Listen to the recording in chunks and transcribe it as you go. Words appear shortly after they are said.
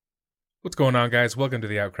What's going on, guys? Welcome to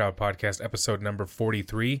the Outcrowd Podcast, episode number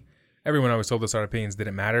 43. Everyone always told us our opinions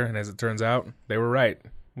didn't matter, and as it turns out, they were right.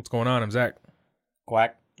 What's going on? I'm Zach.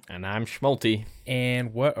 Quack. And I'm Schmulty.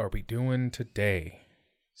 And what are we doing today,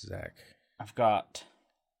 Zach? I've got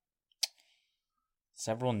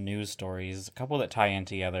several news stories, a couple that tie in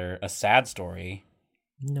together, a sad story,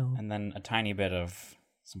 and then a tiny bit of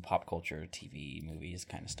some pop culture, TV, movies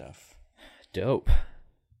kind of stuff. Dope.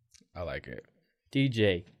 I like it.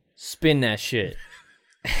 DJ, spin that shit.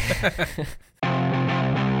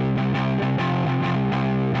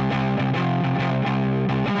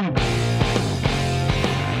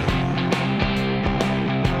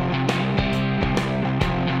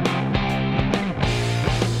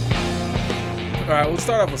 All right, we'll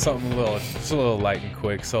start off with something just a little light and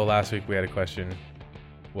quick. So last week we had a question,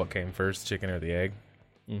 what came first, chicken or the egg?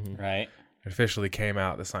 Mm-hmm. Right? It officially came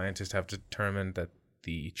out. The scientists have determined that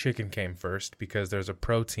the chicken came first because there's a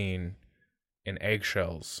protein in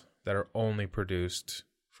eggshells that are only produced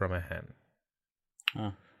from a hen.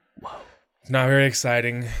 Huh. Whoa. It's not very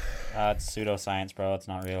exciting. It's pseudoscience, bro. It's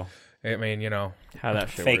not real. I mean, How that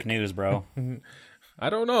shit Fake work. news, bro. I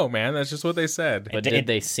don't know, man. That's just what they said. But did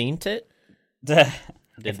they scent it?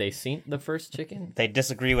 Did they scent the first chicken? They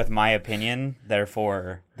disagree with my opinion,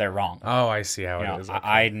 therefore they're wrong. Oh, I see how it is. Okay.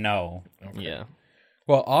 I know. Okay. Yeah.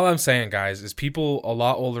 Well, all I'm saying, guys, is people a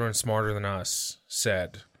lot older and smarter than us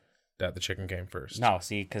said that the chicken came first. No,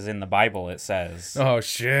 see, because in the Bible it says, Oh,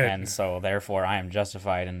 shit. and so therefore I am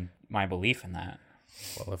justified in my belief in that.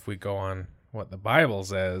 Well, if we go on what the Bible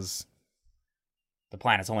says, The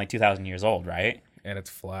planet's only 2,000 years old, right? and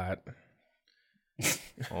it's flat.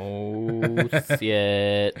 Oh,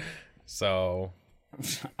 shit. So,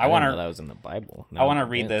 I want didn't know to that was in the Bible. I want to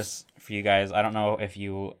read this for you guys. I don't know if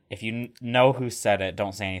you know who said it,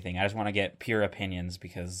 don't say anything. I just want to get pure opinions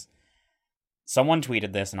because someone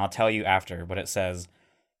tweeted this, and I'll tell you after, but it says,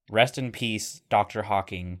 "Rest in peace, Dr.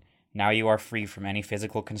 Hawking. Now you are free from any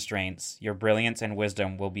physical constraints. Your brilliance and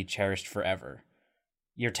wisdom will be cherished forever."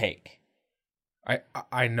 Your take.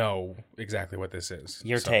 I know exactly what this is.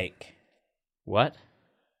 Your So, take. What?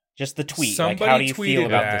 Just the tweet. Somebody like, how do you tweeted feel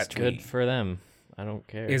about this that. tweet? Good for them. I don't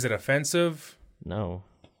care. Is it offensive? No.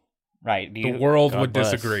 Right. The world God would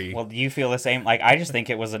bless. disagree. Well, do you feel the same? Like, I just think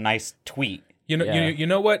it was a nice tweet. Yeah. You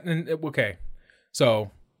know what? Okay.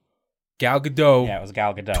 So, Gal Gadot Yeah, it was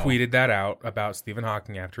Gal Gadot. tweeted that out about Stephen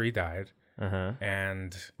Hawking after he died. Uh-huh.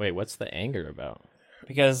 And Wait, what's the anger about?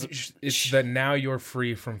 Because it's that now you're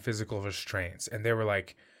free from physical restraints. And they were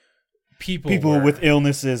like, people people were- with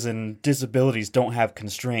illnesses and disabilities don't have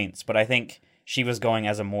constraints. But I think she was going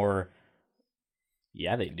as a more...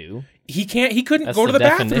 Yeah, they do. he couldn't That's go to the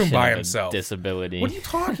bathroom definition by of a himself. disability. What are you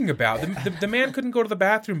talking about? The man couldn't go to the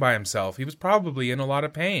bathroom by himself. He was probably in a lot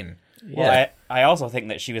of pain. Well, I also think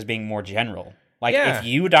that she was being more general. Like, Yeah. if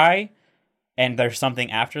you die and there's something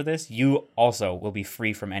after this, you also will be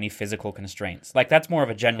free from any physical constraints. Like, that's more of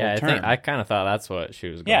a general Yeah, term. I kind of thought that's what she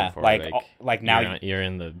was going Yeah, for. like now you're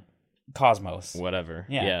in the Cosmos. whatever.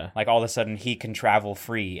 Yeah. Yeah. Like, all of a sudden, he can travel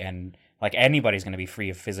free, and, like, anybody's going to be free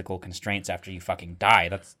of physical constraints after you fucking die.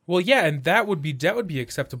 That's... Well, yeah, and that would be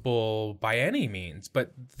acceptable by any means.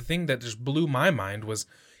 But the thing that just blew my mind was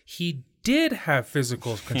he did have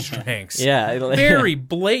physical constraints. Yeah. Very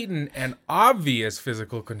blatant and obvious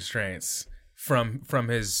physical constraints from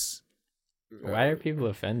his. Why are people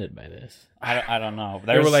offended by this? I don't know.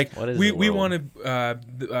 They were like, what is we the world? want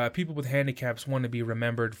to. People with handicaps want to be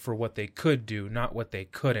remembered for what they could do, not what they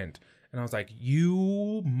couldn't. And I was like,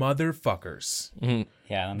 you motherfuckers.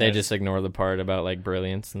 Yeah, They just ignore the part about like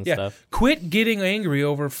brilliance and Yeah, stuff. quit getting angry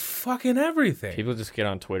over fucking everything. People just get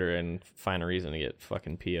on Twitter and find a reason to get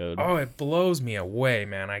fucking PO'd. Oh, it blows me away,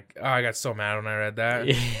 man. I got so mad when I read that.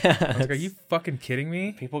 Yeah. I was like, are you fucking kidding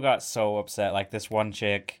me? People got so upset. Like, this one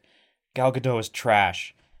chick, Gal Gadot is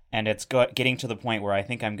trash. And it's getting to the point where I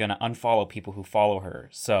think I'm going to unfollow people who follow her.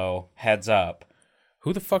 So, heads up.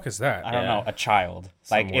 Who the fuck is that? I don't Yeah. know, a child.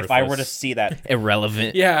 Some Like, if I were to worthless- see that...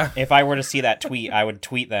 Irrelevant. Yeah. If I were to see that tweet, I would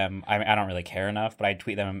tweet them. I don't really care enough, but I'd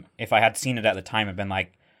tweet them. If I had seen it at the time, I'd been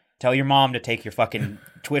like, tell your mom to take your fucking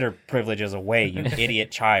Twitter privileges away, you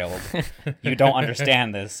idiot child. You don't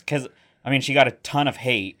understand this. Because, I mean, she got a ton of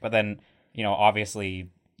hate, but then, obviously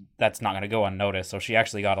that's not going to go unnoticed. So she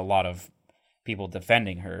actually got a lot of people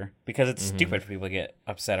defending her because it's stupid for people to get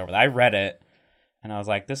upset over that. I read it, and I was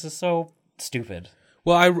like, this is so stupid.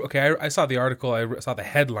 Well, I saw the article. I saw the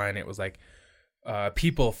headline. It was like,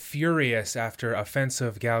 people furious after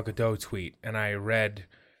offensive Gal Gadot tweet. And I read,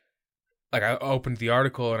 like, I opened the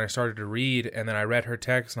article and I started to read, and then I read her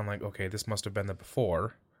text, and I'm like, okay, this must have been the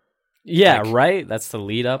before. Yeah, Like, right? That's the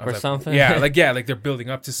lead up or like, something? like they're building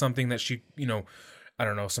up to something that she, I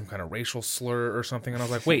don't know, some kind of racial slur or something. And I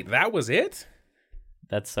was like, wait, that was it?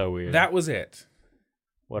 That's so weird. That was it.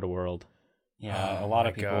 What a world. Yeah, Oh a lot my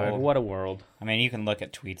of people. God. What a world. I mean, you can look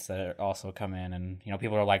at tweets that also come in, and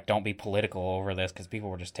people are like, "Don't be political over this," because people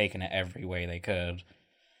were just taking it every way they could.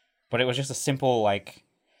 But it was just a simple, like,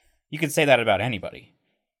 you could say that about anybody,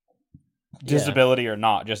 disability or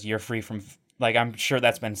not. Just you're free from, like, I'm sure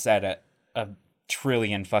that's been said at a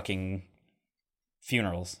trillion fucking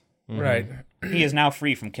funerals. Mm-hmm. Right. He is now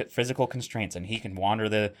free from physical constraints, and he can wander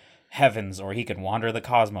the heavens, or he can wander the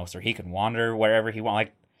cosmos, or he can wander wherever he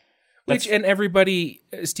wants. Like, And everybody,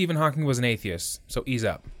 Stephen Hawking was an atheist, so ease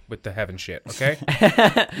up with the heaven shit, okay?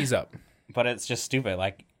 Ease up. but it's just stupid.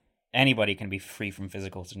 Like, anybody can be free from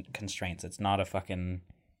physical constraints. It's not a fucking.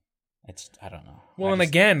 I don't know. Well, and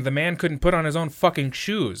again, the man couldn't put on his own fucking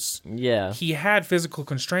shoes. Yeah. He had physical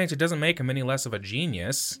constraints. It doesn't make him any less of a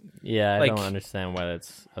genius. Yeah, I like- don't understand why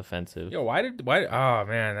that's offensive. Yo, why? Oh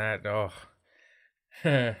man, I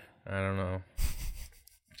don't know.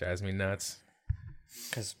 Drives me nuts.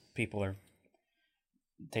 Because people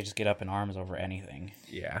they just get up in arms over anything.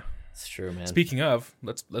 Yeah. It's true, man. Speaking of,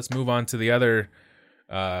 let's move on to the other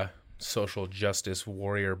social justice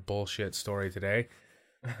warrior bullshit story today.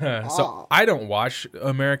 So I don't watch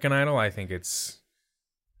American Idol. I think it's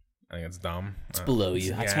dumb. It's below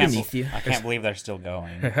you. yeah. It's I beneath you. I can't believe they're still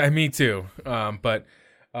going. Me too. But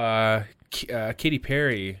Katy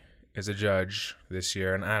Perry is a judge this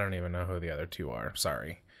year, and I don't even know who the other two are.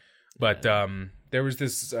 Sorry, but there was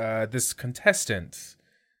this contestant,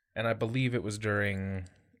 and I believe it was during.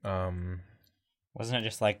 Wasn't it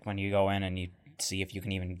just like when you go in and you see if you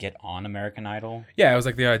can even get on American Idol? Yeah, it was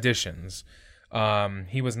like the auditions.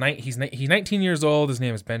 He's 19 years old. His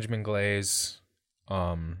name is Benjamin Glaze.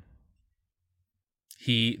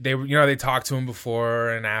 They talked to him before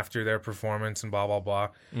and after their performance and blah blah blah.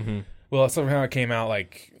 Mm-hmm. Well, somehow it came out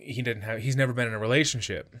like he's never been in a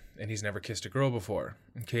relationship and he's never kissed a girl before.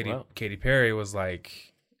 And Katy Perry was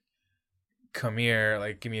like, "Come here,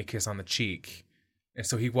 like give me a kiss on the cheek." And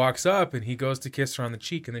so he walks up and he goes to kiss her on the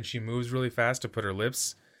cheek, and then she moves really fast to put her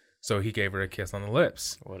lips. So he gave her a kiss on the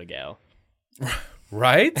lips. What a gal.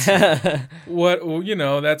 Right? What?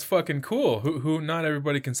 Well, that's fucking cool. Who? Not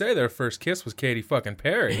everybody can say their first kiss was Katy fucking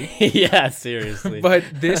Perry. Yeah, seriously. But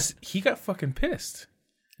he got fucking pissed.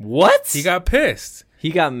 What? He got pissed, He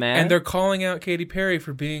got mad? and they're calling out Katy Perry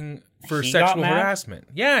for He sexual got mad? harassment.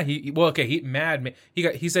 Yeah. He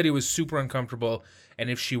said he was super uncomfortable, and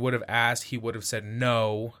if she would have asked, he would have said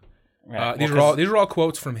no. Right. These are all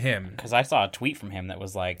quotes from him. Because I saw a tweet from him that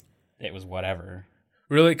was like, it was whatever.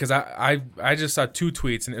 Really? Because I just saw two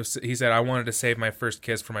tweets, and he said, I wanted to save my first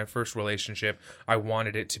kiss for my first relationship. I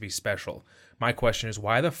wanted it to be special. My question is,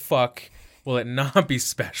 why the fuck will it not be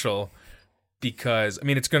special? Because, I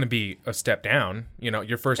mean, it's going to be a step down.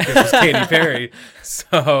 Your first kiss was Katy Perry.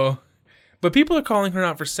 So, but people are calling her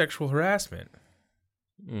out for sexual harassment.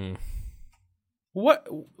 Mm. What?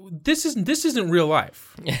 This isn't real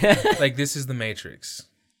life. Like, this is the Matrix.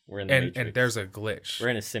 We're in the Matrix. And there's a glitch. We're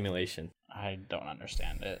in a simulation. I don't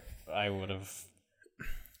understand it. I would have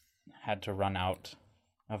had to run out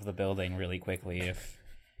of the building really quickly if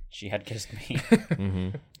she had kissed me.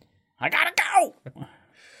 Mm-hmm. I gotta go!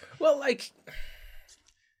 Well, like,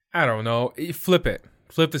 I don't know. Flip it.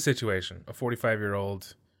 Flip the situation. A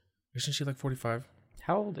 45-year-old. Isn't she like 45?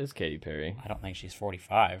 How old is Katy Perry? I don't think she's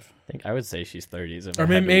 45. I would say she's 30s. Or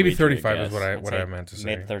maybe 35 is what I meant to say.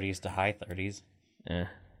 Mid-30s to high 30s. Yeah.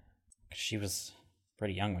 She was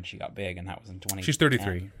pretty young when she got big, and that was in 2010. She's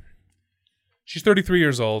 33. She's 33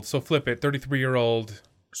 years old, so flip it. 33-year-old,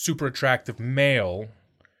 super attractive male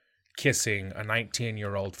kissing a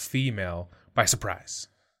 19-year-old female by surprise.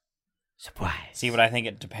 Surprise. See, but I think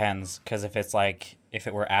it depends, because if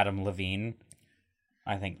it were Adam Levine,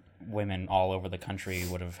 I think women all over the country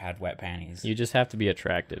would have had wet panties. You just have to be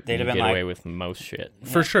attractive. They'd You have been get like- away with most shit.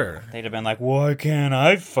 For sure. They'd have been like, why can't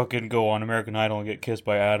I fucking go on American Idol and get kissed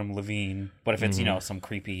by Adam Levine? But if it's, some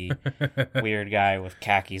creepy, weird guy with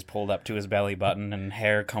khakis pulled up to his belly button and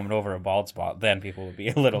hair combed over a bald spot, then people would be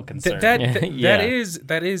a little concerned. Yeah.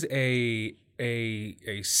 That is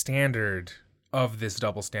a standard of this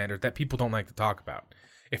double standard that people don't like to talk about.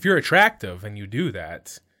 If you're attractive and you do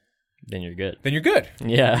that, Then you're good. then you're good.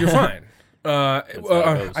 Yeah. You're fine. how it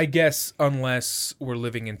goes. I guess unless we're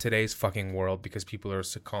living in today's fucking world, because people are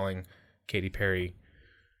calling Katy Perry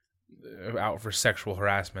out for sexual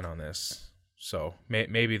harassment on this. So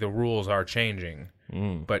maybe the rules are changing.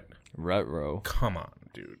 But Ruh-roh. come on,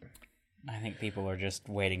 dude. I think people are just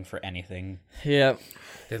waiting for anything. Yep.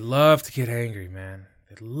 They love to get angry, man.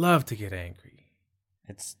 They'd love to get angry.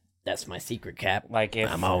 That's my secret, Cap. Like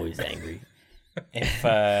if I'm always angry.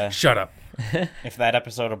 if Shut up. if that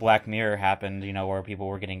episode of Black Mirror happened, where people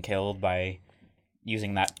were getting killed by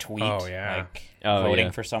using that tweet, like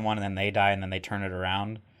voting for someone and then they die and then they turn it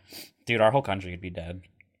around, dude, our whole country would be dead.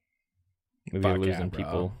 We'd be losing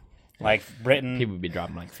people. Like Britain, people would be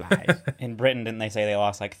dropping like flies. In Britain, didn't they say they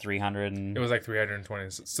lost like 300? It was like 320,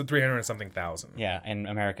 so 300 and something thousand. Yeah, in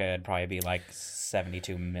America, it'd probably be like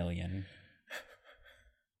 72 million.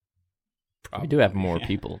 We do have more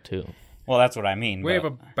people too. Well, that's what I mean. We have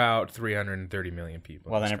about 330 million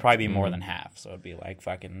people. Well, then it'd probably be more than half. So it'd be like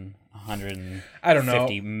fucking 150 I don't know.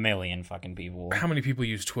 million fucking people. How many people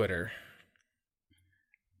use Twitter?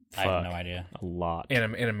 I have no idea. A lot in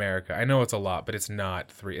America. I know it's a lot, but it's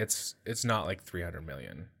not It's not like 300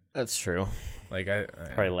 million. That's true. Like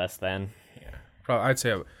probably less than. Yeah, probably. I'd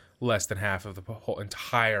say less than half of the whole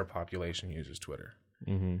entire population uses Twitter.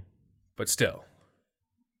 Mm-hmm. But still,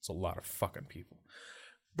 it's a lot of fucking people.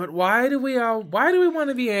 But why do we want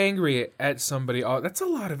to be angry at somebody? Oh, that's a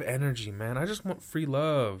lot of energy, man. I just want free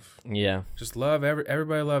love. Yeah. Just love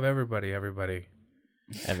everybody. Love everybody. Everybody.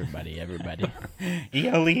 Everybody.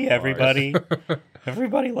 ELE, everybody.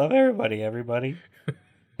 Everybody love everybody. Everybody.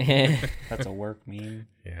 That's a work meme.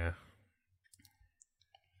 Yeah.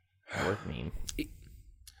 Work meme.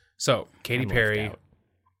 So, Katy Perry,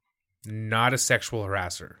 not a sexual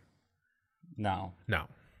harasser. No.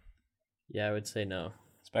 Yeah, I would say no.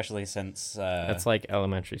 Especially since... that's like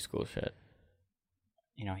elementary school shit.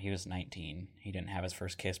 He was 19. He didn't have his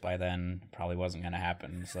first kiss by then. Probably wasn't going to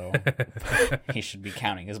happen, so he should be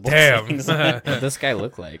counting his blessings. What does this guy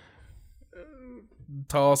look like?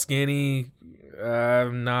 Tall, skinny,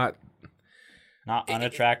 not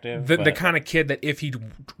unattractive. The kind of kid that if he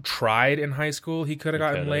tried in high school, he could have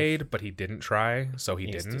gotten laid, but he didn't try, so he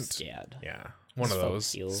didn't. Too scared. Yeah, one of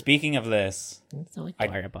those. Speaking of this,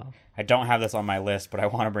 I don't have this on my list, but I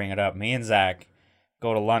want to bring it up. Me and Zach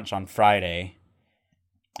go to lunch on Friday,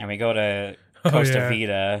 and we go to Costa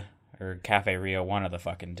Vida or Cafe Rio, one of the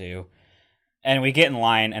fucking two, and we get in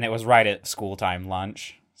line, and it was right at school time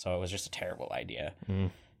lunch, so it was just a terrible idea.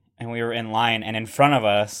 And we were in line, and in front of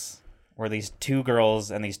us were these two girls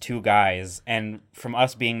and these two guys, and from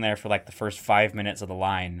us being there for like the first 5 minutes of the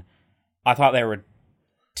line, I thought there were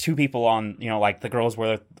two people on, like the girls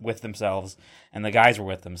were with themselves and the guys were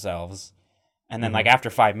with themselves. And then like after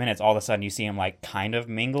 5 minutes, all of a sudden you see them like kind of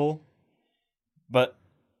mingle. But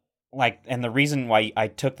like, and the reason why I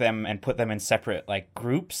took them and put them in separate like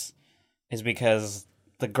groups is because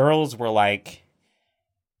the girls were like,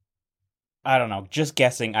 I don't know, just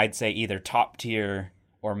guessing, I'd say either top tier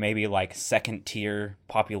or maybe like second tier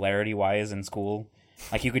popularity wise in school.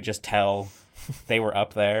 Like you could just tell they were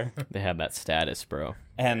up there. They had that status, bro.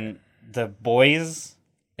 And the boys,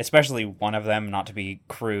 especially one of them, not to be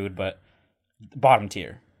crude, but bottom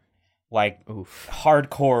tier. Like,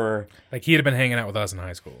 hardcore. Like, he'd have been hanging out with us in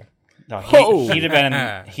high school. No, he'd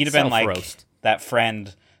have been like roast. That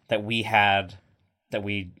friend that we had, that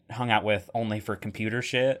we hung out with only for computer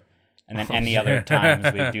shit. And then any other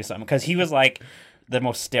times we'd do something. Because he was like the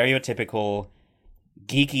most stereotypical,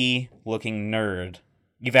 geeky-looking nerd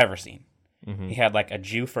you've ever seen. Mm-hmm. He had like a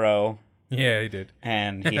Jew fro. Yeah, he did.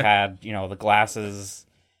 And he had, the glasses,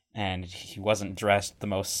 and he wasn't dressed the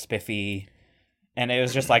most spiffy. And it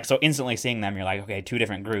was just like, so instantly seeing them, you're like, okay, two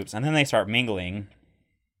different groups. And then they start mingling,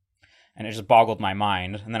 and it just boggled my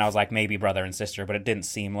mind. And then I was like, maybe brother and sister, but it didn't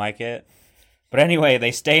seem like it. But anyway,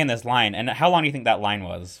 they stay in this line. And how long do you think that line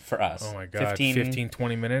was for us? Oh my God, 15,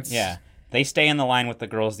 20 minutes? Yeah. They stay in the line with the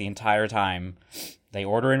girls the entire time. They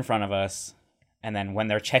order in front of us. And then when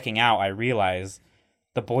they're checking out, I realize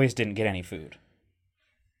the boys didn't get any food.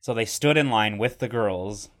 So they stood in line with the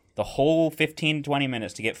girls the whole 15, 20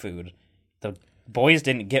 minutes to get food. The boys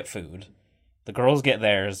didn't get food. The girls get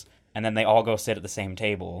theirs, and then they all go sit at the same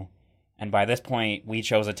table. And by this point, we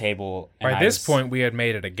chose a table. By this point, we had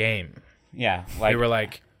made it a game. Yeah. They were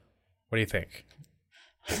like, what do you think?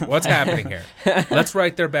 What's happening here? Let's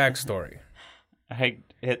write their backstory.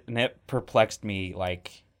 It perplexed me,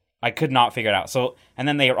 like, I could not figure it out. So, and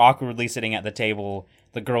then they were awkwardly sitting at the table.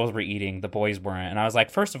 The girls were eating, the boys weren't. And I was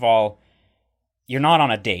like, first of all, you're not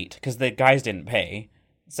on a date because the guys didn't pay.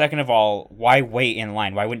 Second of all, why wait in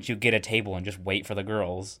line? Why wouldn't you get a table and just wait for the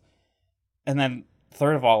girls? And then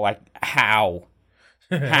third of all, like, how?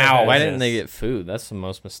 How? Why didn't they get food? That's the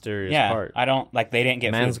most mysterious part. I don't, like, they didn't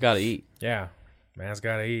get Man's food. Got to eat. Yeah. Man's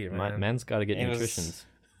got to eat, man. Man's got to get nutritions.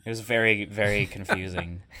 It was very, very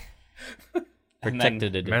confusing.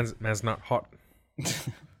 Protected. Man's not hot.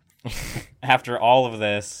 After all of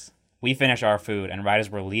this, we finish our food, and right as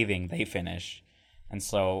we're leaving, they finish. And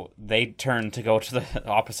so they turned to go to the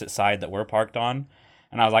opposite side that we're parked on.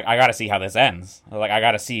 And I was like, I got to see how this ends. I was like, I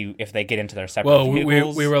got to see if they get into their separate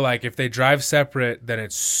vehicles. we were like, if they drive separate, then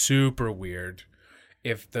it's super weird.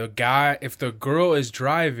 If the girl is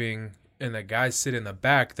driving and the guys sit in the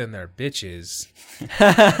back, then they're bitches.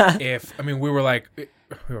 We were like,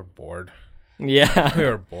 we were bored. Yeah. We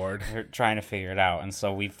were bored. We're trying to figure it out. And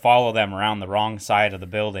so we follow them around the wrong side of the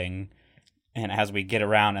building. And as we get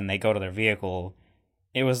around and they go to their vehicle,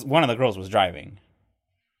 it was one of the girls was driving.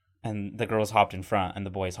 And the girls hopped in front and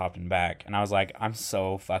the boys hopped in back. And I was like, I'm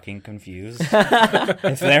so fucking confused.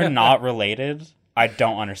 If they're not related, I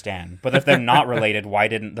don't understand. But if they're not related, why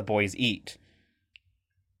didn't the boys eat?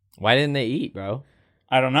 Why didn't they eat, bro?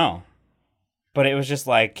 I don't know. But it was just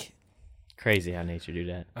like... Crazy how nature do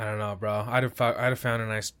that. I don't know, bro. I'd have found a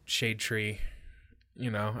nice shade tree,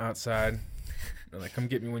 outside. Like, come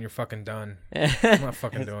get me when you're fucking done. I'm not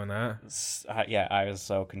fucking doing that. I was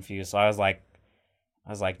so confused. So I was like,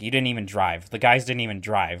 you didn't even drive. The guys didn't even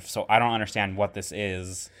drive. So I don't understand what this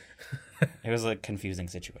is. It was a confusing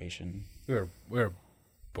situation. We were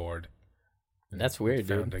bored. That's weird,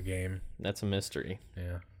 dude. Found a game. That's a mystery.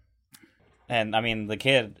 Yeah. And I mean, the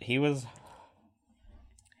kid, he was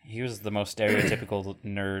the most stereotypical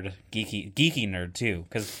nerd, geeky nerd too.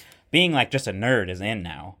 Because being like just a nerd is in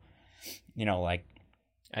now. Like...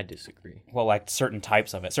 I disagree. Well, like certain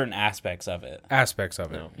types of it, certain aspects of it.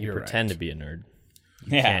 No, you pretend to be a nerd.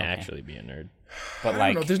 You can't actually be a nerd. But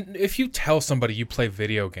I don't know, if you tell somebody you play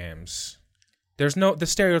video games, the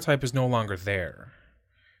stereotype is no longer there.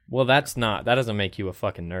 Well, that doesn't make you a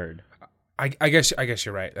fucking nerd. I guess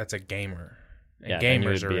you're right. That's a gamer. And Yeah, gamers then you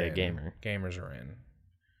would are be in. a gamer. Gamers are in.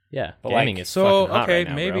 Yeah, But gaming like- is So fucking hot okay,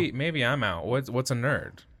 right now, bro. maybe I'm out. What's a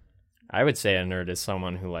nerd? I would say a nerd is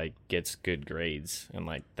someone who like gets good grades and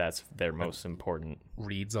like that's their most important.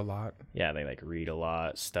 Reads a lot. Yeah, they like read a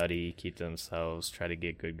lot, study, keep to themselves, try to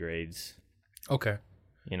get good grades. Okay.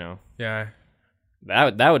 Yeah.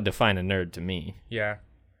 That would define a nerd to me. Yeah.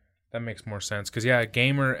 That makes more sense because a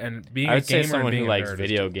gamer and being I would a say gamer someone and being who a likes nerd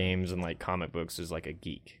video games and like comic books is like a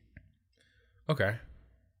geek. Okay.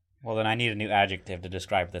 Well, then I need a new adjective to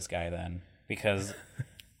describe this guy then, because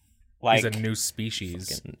like He's a new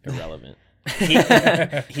species. Fucking irrelevant.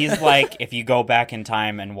 he's like if you go back in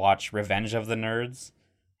time and watch Revenge of the Nerds,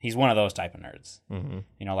 he's one of those type of nerds.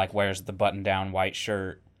 Mm-hmm. Like wears the button-down white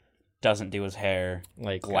shirt, doesn't do his hair,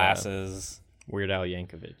 Like glasses. Weird Al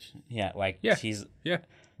Yankovic. Yeah, like Yeah. he's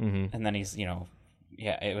Mm-hmm. and then he's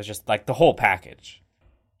it was just like the whole package.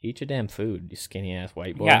 Eat your damn food, you skinny ass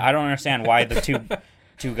white boy. Yeah, I don't understand why the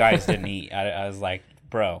two guys didn't eat. I was like,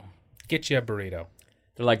 bro. Get you a burrito.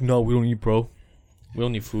 They're like, no, we don't eat, bro. We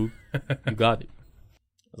don't need food. You got it.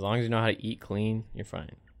 As long as you know how to eat clean, you're fine.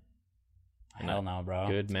 Hell no, bro.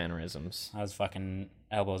 Good mannerisms. I was fucking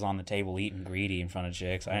elbows on the table eating greedy in front of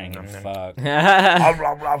chicks. I didn't give a fuck.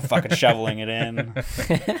 yeah, Fucking shoveling it in.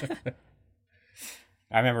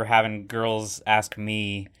 I remember having girls ask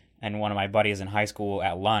me and one of my buddies in high school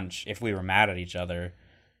at lunch if we were mad at each other.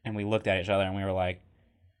 And we looked at each other and we were like,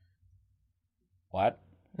 what?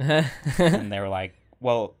 And they were like,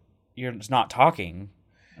 well, you're just not talking.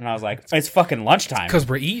 And I was like, it's fucking lunchtime. Because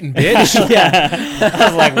we're eating, bitch. I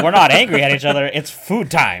was like, we're not angry at each other. It's food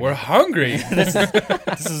time. We're hungry. This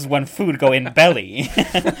is when food go in belly.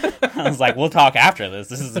 I was like, we'll talk after this.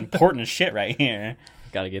 This is important shit right here.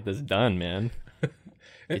 Gotta get this done, man.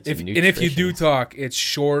 If you do talk, it's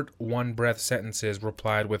short, one breath sentences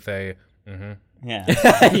replied with a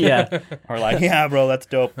Yeah. yeah, Or like, yeah, bro, that's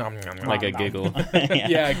dope. like a giggle.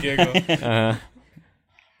 Yeah, giggle.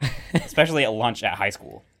 Especially at lunch at high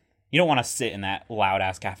school. You don't want to sit in that loud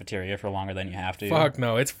ass cafeteria for longer than you have to. Fuck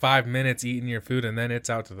no, it's 5 minutes eating your food and then it's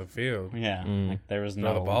out to the field. Yeah. Like, there was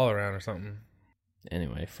Throw the no ball around or something.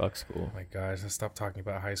 Anyway, fuck school. Oh my gosh, let's stop talking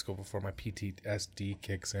about high school before my PTSD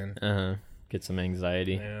kicks in. Get some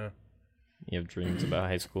anxiety. Yeah. You have dreams about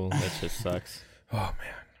high school. That just sucks. Oh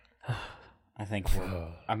man. I think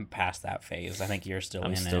I'm past that phase. I think you're still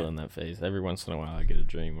I'm in still it. in that phase. Every once in a while, I get a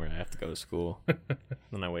dream where I have to go to school.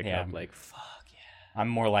 Then I wake Yeah. up like, fuck yeah. I'm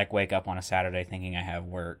more like wake up on a Saturday thinking I have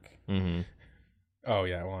work. Mm-hmm. Oh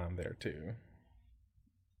yeah, well I'm there too.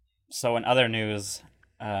 So in other news,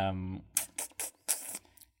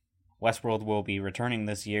 Westworld will be returning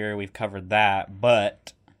this year. We've covered that,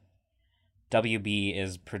 but WB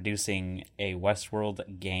is producing a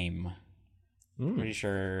Westworld game. Pretty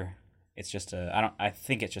sure it's just I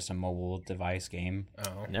think it's just a mobile device game.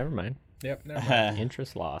 Oh. Never mind. Yep, never mind.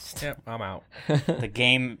 Interest lost. Yep, I'm out. The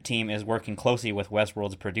game team is working closely with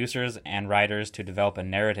Westworld's producers and writers to develop a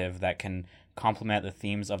narrative that can complement the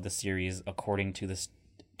themes of the series according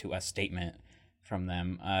to a statement from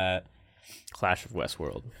them. Clash of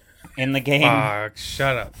Westworld. In the game, Fuck,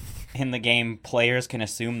 shut up. in the game, players can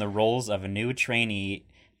assume the roles of a new trainee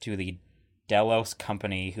to the Delos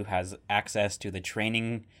company who has access to the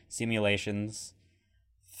training simulations.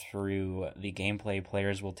 Through the gameplay,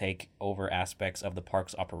 players will take over aspects of the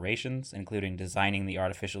park's operations, including designing the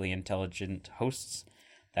artificially intelligent hosts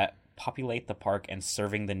that populate the park and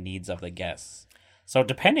serving the needs of the guests. So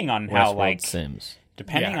depending on how Westworld Sims.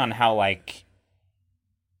 on how like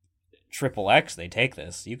triple X they take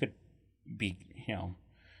this, you could be,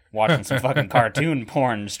 watching some fucking cartoon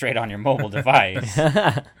porn straight on your mobile device.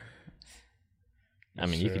 I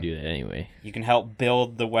mean, you could do that anyway. You can help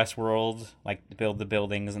build the Westworld, like build the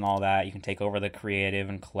buildings and all that. You can take over the creative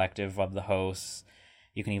and collective of the hosts.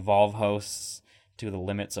 You can evolve hosts to the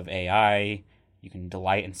limits of AI. You can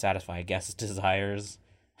delight and satisfy guests' desires.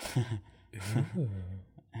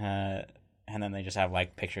 And then they just have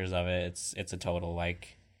like pictures of it. It's a total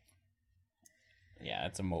like, yeah,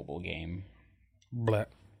 it's a mobile game. Blah.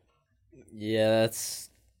 Yeah, that's...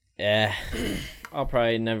 I'll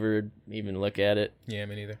probably never even look at it. Yeah,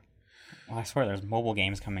 me neither. Well, I swear there's mobile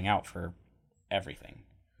games coming out for everything.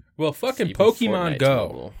 Well, fucking Even Pokemon Fortnite's Go.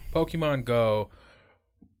 mobile. Pokemon Go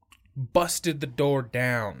busted the door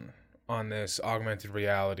down on this augmented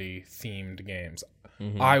reality themed games.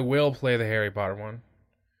 Mm-hmm. I will play the Harry Potter one,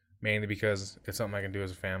 mainly because it's something I can do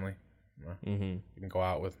as a family. Mm-hmm. You can go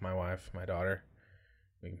out with my wife, my daughter.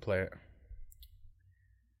 We can play it.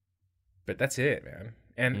 But that's it, man.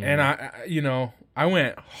 And I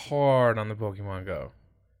went hard on the Pokemon Go.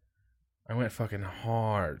 I went fucking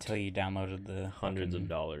hard. Until you downloaded the Hundreds of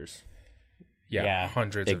dollars. Yeah,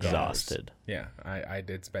 hundreds of dollars. Exhausted Yeah, I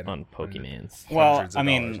did spend on Pokemans. Well, hundreds of I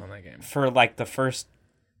mean, dollars on that game. for like the first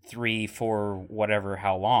 3, 4, whatever,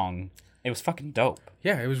 how long, it was fucking dope.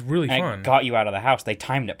 Yeah, it was really And fun. it got you out of the house. They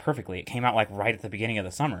timed it perfectly. It came out like right at the beginning of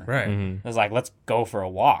the summer. Right. Mm-hmm. It was like, let's go for a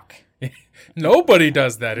walk. Nobody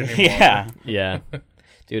does that anymore. Yeah. Yeah.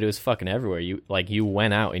 Dude, it was fucking everywhere. You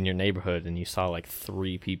went out in your neighborhood and you saw like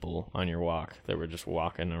 3 people on your walk that were just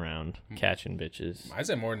walking around catching bitches. I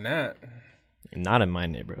said more than that. Not in my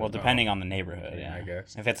neighborhood. Well, depending on the neighborhood, yeah. I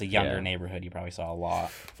guess. If it's a younger Yeah. neighborhood, you probably saw a lot.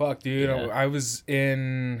 Fuck, dude. Yeah. I was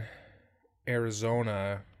in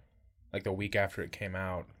Arizona like the week after it came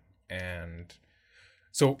out, and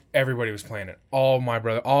so everybody was playing it. All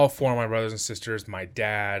 4 of my brothers and sisters, my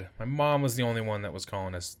dad, my mom was the only one that was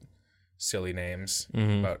calling us silly names,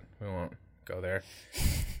 Mhm. but we won't go there.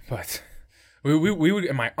 But we would,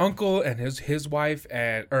 and my uncle and his wife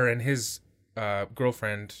and his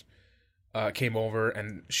girlfriend came over,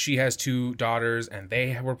 and she has 2 daughters, and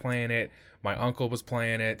they were playing it. My uncle was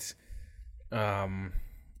playing it.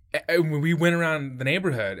 And we went around the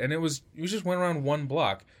neighborhood, and we just went around one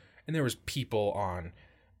block, and there was people on.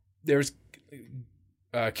 There was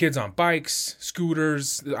kids on bikes,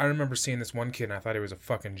 scooters. I remember seeing this one kid, and I thought he was a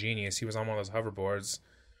fucking genius. He was on one of those hoverboards.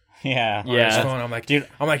 Yeah. On his phone. I'm like, Dude.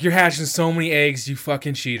 you're hatching so many eggs, you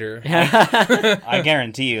fucking cheater. I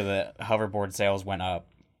guarantee you that hoverboard sales went up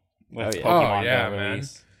with Oh, yeah. Pokemon Oh, yeah, Go man.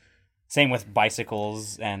 release. Same with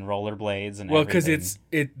bicycles and rollerblades and Well, because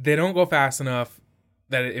everything. they don't go fast enough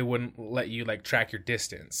that it wouldn't let you like track your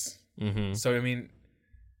distance. Mm-hmm. So I mean,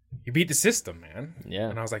 you beat the system, man. Yeah.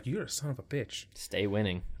 And I was like, you're a son of a bitch. Stay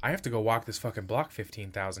winning. I have to go walk this fucking block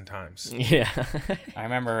 15,000 times. Yeah. I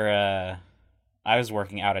remember I was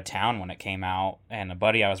working out of town when it came out, and a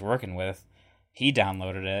buddy I was working with, he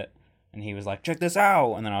downloaded it, and he was like, check this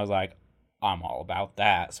out. And then I was like, I'm all about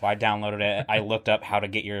that. So I downloaded it. I looked up how to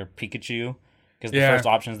get your Pikachu, because the Yeah. first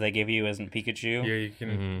options they give you isn't Pikachu. Yeah, you can.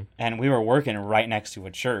 Mm-hmm. And we were working right next to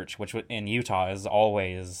a church, which in Utah is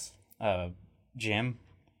always a gym,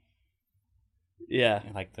 Yeah.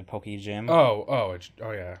 like the Poke Gym. Oh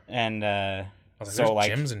yeah. And I was like, So, there's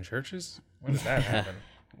like- gyms in churches? When did that happen?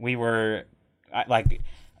 we were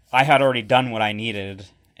I had already done what I needed,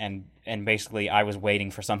 and basically I was waiting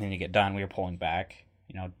for something to get done. We were pulling back,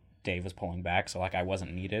 Dave was pulling back, so like I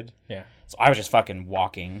wasn't needed. Yeah. So I was just fucking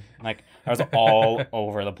walking, like I was all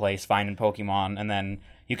over the place finding Pokemon. And then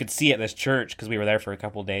you could see at this church, because we were there for a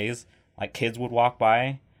couple days, like kids would walk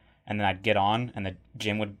by, and then I'd get on and the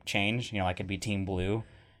gym would change, like it'd be Team Blue,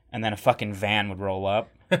 and then a fucking van would roll up,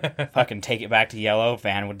 fucking take it back to yellow,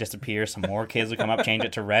 van would disappear, some more kids would come up, change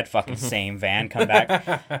it to red, fucking same van, come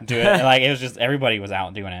back, do it. And, like, it was just, everybody was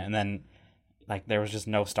out doing it. And then, like, there was just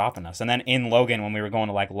no stopping us. And then in Logan, when we were going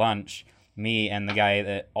to, like, lunch, me and the guy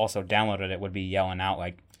that also downloaded it would be yelling out,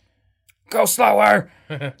 like, go slower,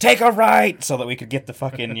 take a right, so that we could get the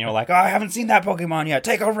fucking, like, oh, I haven't seen that Pokemon yet,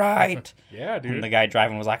 take a right. Yeah, dude. And the guy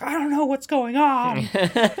driving was like, I don't know what's going on.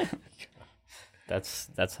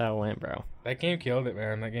 That's how it went, bro. That game killed it,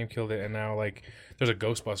 man. That game killed it. And now, like, there's a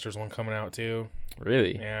Ghostbusters one coming out, too.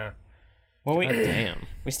 Really? Yeah. Well, God damn.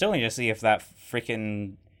 we still need to see if that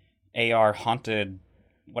freaking AR haunted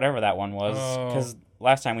whatever that one was. Because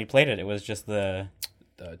last time we played it, it was just the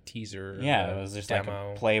teaser. Yeah, it was just demo.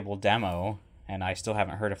 like a playable demo. And I still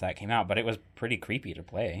haven't heard if that came out. But it was pretty creepy to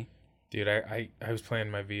play. Dude, I was playing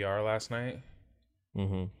my VR last night.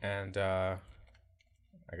 Mm-hmm. And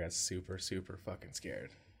I got super, super fucking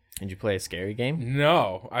scared. Did you play a scary game?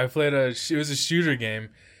 No, I played it was a shooter game.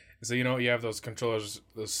 So, you know, you have those controllers,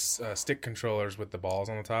 those stick controllers with the balls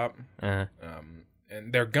on the top. Uh-huh.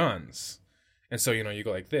 And they're guns. And so, you know, you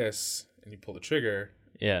go like this and you pull the trigger.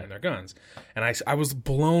 Yeah. And they're guns. And I was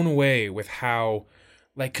blown away with how,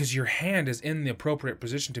 like, because your hand is in the appropriate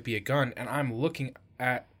position to be a gun. And I'm looking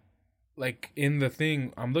at, like, in the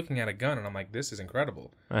thing, I'm looking at a gun and I'm like, this is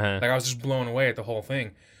incredible. Uh-huh. Like, I was just blown away at the whole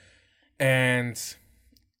thing. And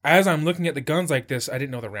as I'm looking at the guns like this, I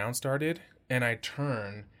didn't know the round started. And I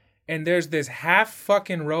turn, and there's this half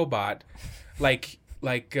fucking robot, like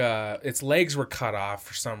its legs were cut off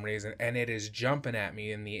for some reason, and it is jumping at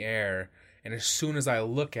me in the air. And as soon as I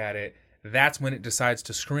look at it, that's when it decides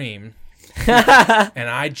to scream. And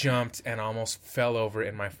I jumped and almost fell over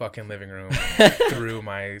in my fucking living room through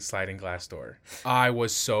my sliding glass door. I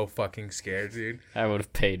was so fucking scared, dude. I would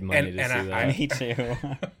have paid money to see that. Me too.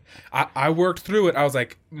 I worked through it. I was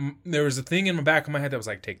like, there was a thing in the back of my head that was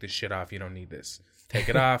like, take this shit off. You don't need this. Take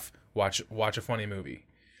it off. Watch a funny movie.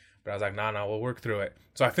 But I was like, nah, we'll work through it.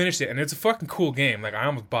 So I finished it, and it's a fucking cool game. Like, I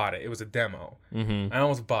almost bought it. It was a demo. Mm-hmm. I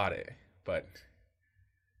almost bought it, but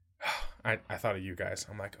I thought of you guys.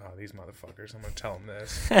 I'm like, oh, these motherfuckers. I'm gonna tell them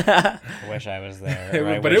this. I wish I was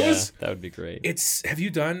there. But it was. That would be great. Have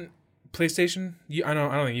you done PlayStation? I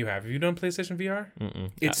don't think you have. Have you done PlayStation VR?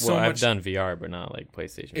 Mm-mm. It's I've done VR, but not like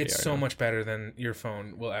PlayStation VR. It's so much better than your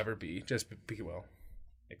phone will ever be. Well,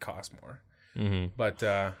 it costs more. Mm-hmm.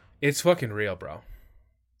 But it's fucking real, bro.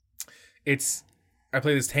 I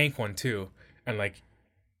played this tank one too, and like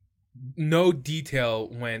no detail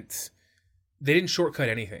went. They didn't shortcut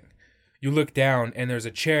anything. You look down and there's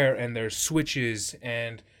a chair and there's switches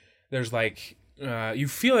and there's like you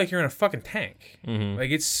feel like you're in a fucking tank. Mm-hmm.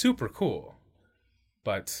 Like, it's super cool.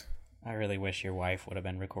 But I really wish your wife would have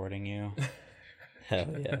been recording you.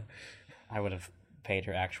 Hell yeah. I would have paid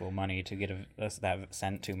her actual money to get that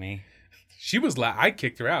sent to me. she was I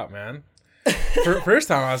kicked her out, man. First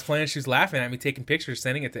time I was playing, she was laughing at me, taking pictures,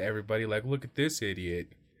 sending it to everybody. Like, look at this idiot.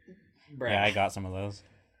 Yeah, I got some of those.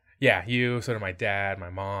 Yeah, you, so did my dad, my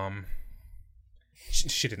mom.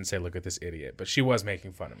 She didn't say, look at this idiot, but she was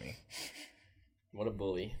making fun of me. What a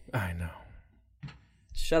bully. I know.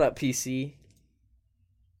 Shut up, PC.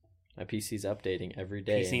 My PC's updating every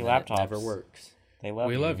day. PC and laptops. It never works. We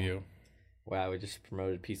love you. Wow, we just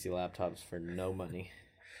promoted PC laptops for no money.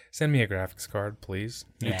 Send me a graphics card, please.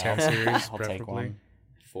 New Yeah. 10 series, I'll preferably. take one.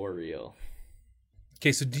 For real.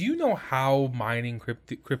 Okay, so do you know how mining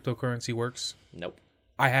cryptocurrency works? Nope.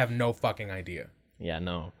 I have no fucking idea. Yeah,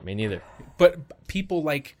 no, me neither. But people,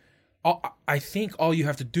 like, I think all you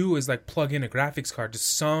have to do is, like, plug in a graphics card to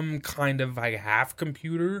some kind of, like, half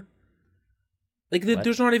computer. Like,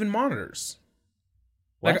 there's not even monitors.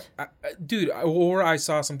 What? Like, dude, or I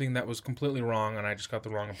saw something that was completely wrong and I just got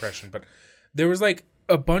the wrong impression. But there was, like,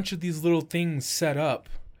 a bunch of these little things set up.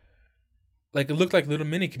 Like, it looked like little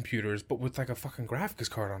mini computers, but with, like, a fucking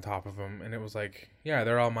graphics card on top of them. And it was like, yeah,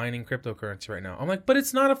 they're all mining cryptocurrency right now. I'm like, but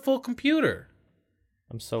it's not a full computer.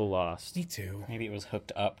 I'm so lost. Me too. Maybe it was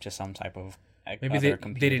hooked up to some type of Maybe other they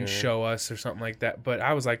computer. didn't show us or something like that. But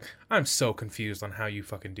I was like, I'm so confused on how you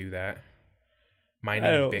fucking do that.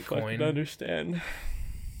 Mining Bitcoin. Understand.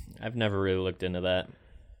 I've never really looked into that.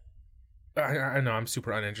 I know I'm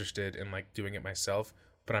super uninterested in, like, doing it myself,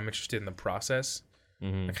 but I'm interested in the process.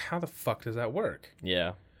 Mm-hmm. Like, how the fuck does that work?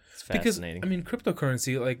 Yeah, it's Because fascinating. I mean,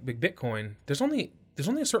 cryptocurrency, like big Bitcoin, there's only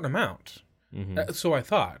a certain amount. Mm-hmm. So I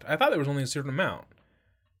thought there was only a certain amount.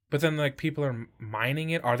 But then, like, people are mining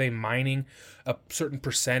it. Are they mining a certain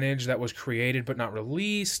percentage that was created but not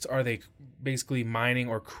released? Are they basically mining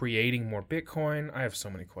or creating more Bitcoin? I have so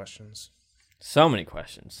many questions. So many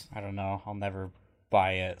questions. I don't know. I'll never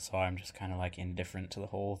buy it, so I'm just kind of like indifferent to the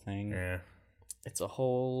whole thing. Yeah, It's a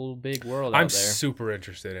whole big world out I'm there. super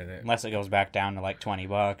interested in it. Unless it goes back down to like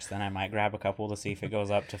 $20, then I might grab a couple to see if it goes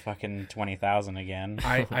up to fucking 20,000 again.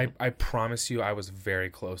 I promise you, I was very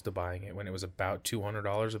close to buying it when it was about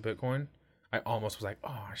 $200 a Bitcoin. I almost was like,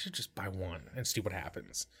 oh, I should just buy one and see what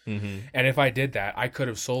happens. Mm-hmm. And if I did that, I could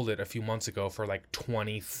have sold it a few months ago for like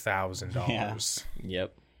 $20,000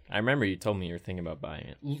 Yep. I remember you told me you were thinking about buying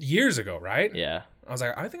it. years ago, right? Yeah. I was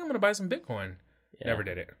like, I think I'm gonna buy some Bitcoin. Yeah. Never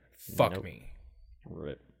did it. Fuck Nope. me.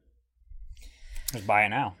 Rip. Just buy it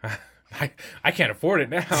now. I can't afford it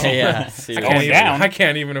now. Yeah, I seriously. can't Going even, down. I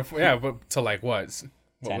can't even afford. Yeah, but to like what?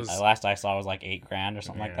 What was Last I saw was like $8,000 or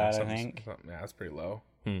something like that. I something- think. yeah, that's pretty low.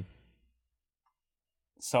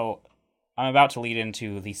 So, I'm about to lead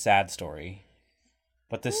into the sad story,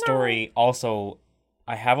 but this story also,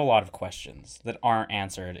 I have a lot of questions that aren't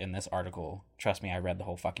answered in this article. Trust me, I read the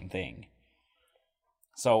whole fucking thing.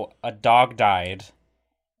 So, a dog died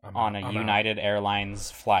on a I'm United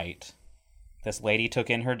Airlines flight. This lady took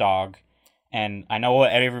in her dog, and I know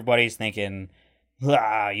what everybody's thinking.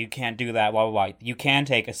 You can't do that, blah, blah, blah. You can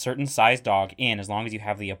take a certain size dog in as long as you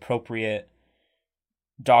have the appropriate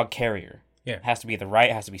dog carrier. Yeah. It has to be the right,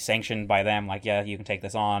 it has to be sanctioned by them. Like, yeah, you can take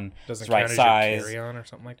this on. Doesn't It's the right count size. as your carry-on or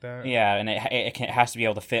something like that. Yeah, and it has to be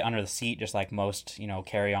able to fit under the seat, just like most,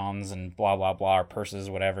 carry-ons and blah, blah, blah, or purses,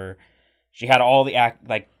 whatever. She had all the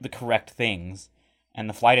the correct things, and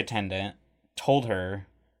the flight attendant told her,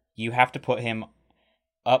 you have to put him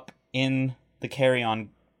up in the carry-on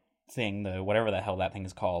thing, the whatever the hell that thing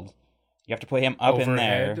is called. You have to put him up in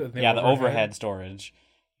there. Overhead? The Yeah, the overhead? overhead storage.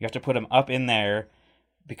 You have to put him up in there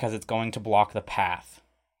because it's going to block the path.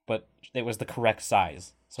 But it was the correct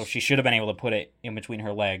size. So she should have been able to put it in between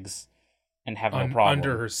her legs and have no problem.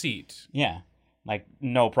 Under her seat. Yeah. Like,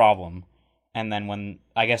 no problem. And then when,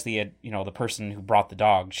 I guess the person who brought the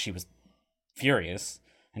dog, she was furious.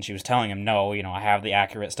 And she was telling him, no, I have the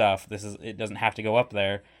accurate stuff. It doesn't have to go up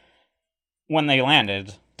there. When they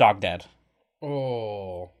landed, dog dead.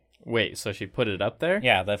 Oh. Wait, so she put it up there?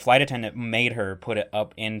 Yeah, the flight attendant made her put it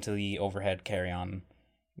up into the overhead carry-on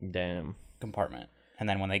Damn. compartment. And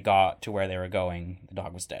then when they got to where they were going, the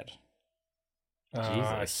dog was dead.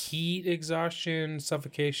 Jesus. Heat, exhaustion,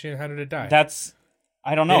 suffocation. How did it die?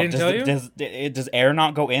 I don't They know. didn't tell you? Does air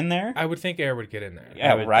not go in there? I would think air would get in there.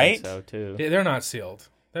 Yeah, I would right? think so too. They're not sealed.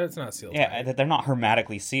 That's not sealed. Yeah, tight. they're not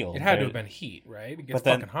hermetically sealed. It had to They're have been heat, right? It gets But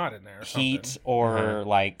then fucking hot in there. Or heat something. or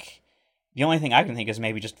like the only thing I can think is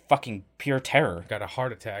maybe just fucking pure terror. Got a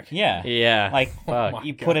heart attack. Yeah. Yeah. Like Fuck.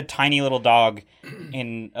 you put a tiny little dog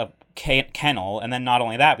in a kennel, and then not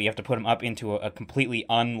only that, but you have to put him up into a completely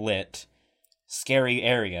unlit, scary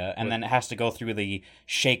area, and then it has to go through the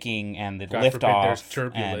shaking and the God lift forbid off. there's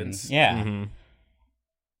turbulence. Yeah. Mhm.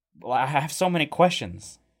 Well, I have so many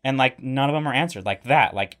questions, and like none of them are answered. Like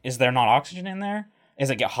that. Like, is there not oxygen in there? Is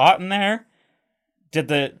it get hot in there?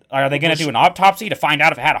 Are they going to do an autopsy to find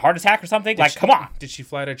out if it had a heart attack or something? Like, come on. Did she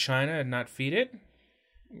fly to China and not feed it?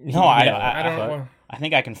 No, I I don't don't. know. I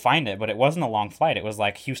think I can find it, but it wasn't a long flight. It was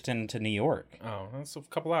like Houston to New York. Oh, that's a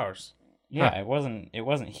couple hours. Yeah, it wasn't. It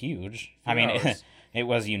wasn't huge. I mean, hours. it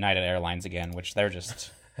was United Airlines again, which they're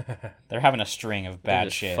having a string of They're bad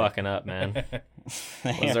just shit. fucking up, man.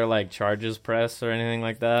 Was there like charges pressed or anything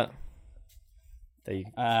like that? That you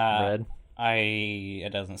read?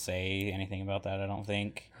 It doesn't say anything about that. I don't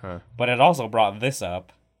think. Huh. But it also brought this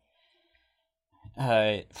up.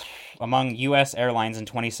 Among U.S. airlines in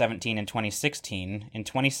 2017 and 2016, in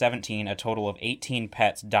 2017, a total of 18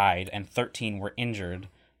 pets died and 13 were injured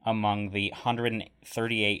among the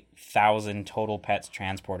 138,000 total pets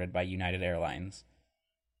transported by United Airlines.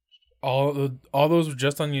 All those were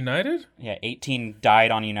just on United? Yeah, 18 died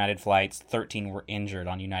on United flights, 13 were injured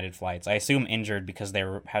on United flights. I assume injured because they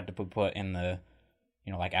had to be put in the,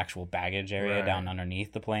 like actual baggage area Right. down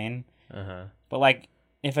underneath the plane. Uh-huh. But like,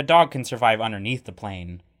 if a dog can survive underneath the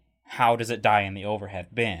plane, how does it die in the overhead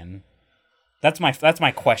bin? That's my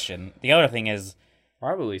question. The other thing is,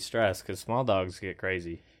 Probably stress because small dogs get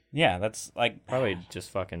crazy. yeah, that's like, Probably just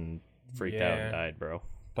fucking freaked out and Yeah. died, bro.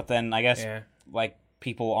 but then I guess Yeah. like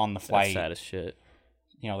people on the That's flight, sad as shit.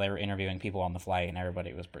 they were interviewing people on the flight and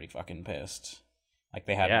everybody was pretty fucking pissed. Like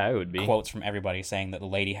they had Yeah, I would be. quotes from everybody saying that the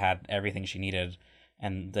lady had everything she needed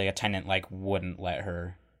and the attendant like wouldn't let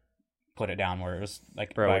her put it down where it was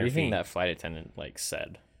like Bro, by what her do you think feet. that flight attendant like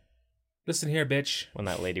said Listen here, bitch. when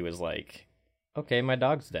that lady was like, "Okay, my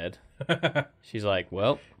dog's dead." She's like,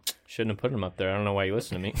 "Well, shouldn't have put him up there. I don't know why you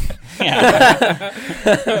listen to me."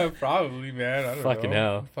 Yeah. Probably, man. I don't Fucking know.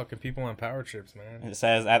 hell. Fucking people on power trips, man. It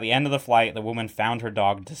says at the end of the flight, the woman found her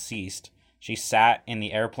dog deceased. She sat in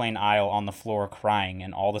the airplane aisle on the floor crying,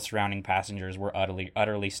 and all the surrounding passengers were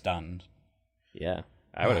utterly stunned. Yeah,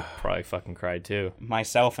 I would have probably fucking cried too.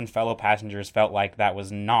 Myself and fellow passengers felt like that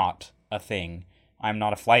was not a thing. I'm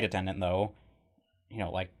not a flight attendant, though.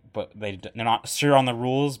 But they're not sure on the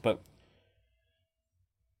rules, but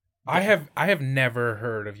I have never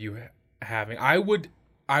heard of you having. I would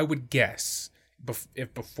guess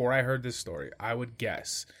if before I heard this story, I would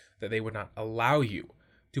guess that they would not allow you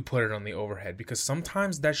to put it on the overhead because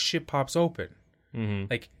sometimes that shit pops open. Mm-hmm.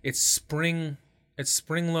 Like it's spring It's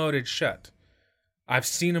spring loaded shut. I've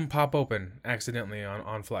seen them pop open accidentally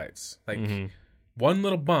on flights. Like one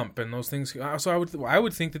little bump and those things. So I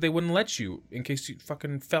would think that they wouldn't let you in case you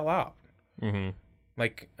fucking fell out.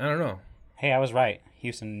 Like, I don't know. Hey, I was right.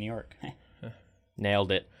 Houston, New York.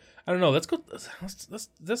 Nailed it. I don't know. Let's go.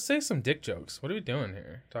 Let's say some dick jokes. What are we doing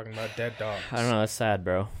here? Talking about dead dogs. I don't know. That's sad,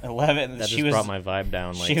 bro. 11. That She just was brought my vibe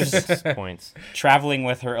down like she was- 6 points. traveling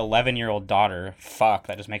with her 11-year-old daughter. Fuck,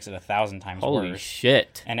 that just makes it 1,000 times Holy worse.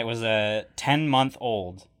 shit. And it was a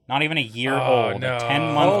 10-month-old, not even a year Oh, old, no. a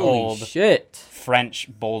 10-month-old Holy shit. French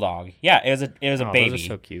bulldog. Yeah, it was a Oh, baby. Those are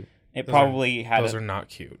so cute. It Those probably had. Those are not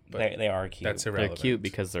cute. But They are cute. that's They're irrelevant. cute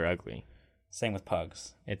because they're ugly. Same with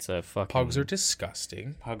pugs. It's a fucking... Pugs are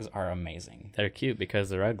disgusting. Pugs are amazing. They're cute because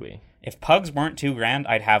they're ugly. If pugs weren't $2,000,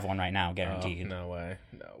 I'd have one right now, Oh, guaranteed. no way.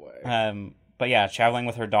 No way. But yeah, traveling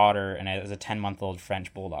with her daughter, and it was a 10-month-old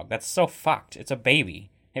French bulldog. That's so fucked. It's a baby.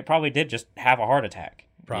 It probably did just have a heart attack.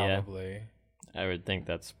 Probably. I would think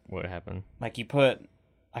that's what happened. Like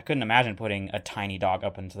I couldn't imagine putting a tiny dog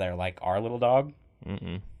up into there like our little dog.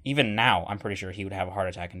 Even now, I'm pretty sure he would have a heart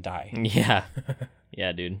attack and die. Yeah.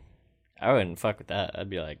 Yeah, dude. I wouldn't fuck with that.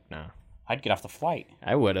 I'd be like, nah. I'd get off the flight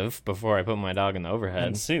I would have before I put my dog in the overhead.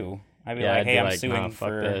 and sue. I'd be Yeah, like, I'd hey, be I'm like, suing nah, fuck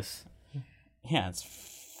for this. Yeah, it's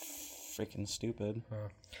freaking stupid.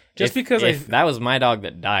 Just If because that was my dog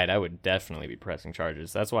that died, I would definitely be pressing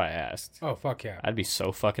charges. That's why I asked. Oh, fuck yeah. I'd be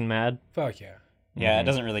so fucking mad. Fuck yeah. Yeah, it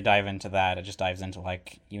doesn't really dive into that. It just dives into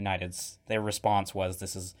like United's. Their response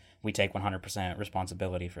was, we take 100%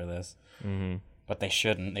 responsibility for this. But they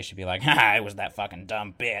shouldn't. They should be like, ha, it was that fucking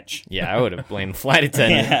dumb bitch. Yeah, I would have blamed the flight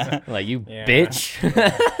attendant. Yeah. Like, you Yeah.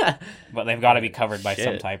 bitch. But they've got to be covered by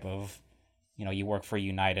some Shit. type of, you work for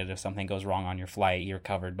United. If something goes wrong on your flight, you're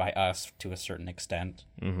covered by us to a certain extent.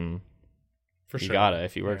 For You sure. gotta,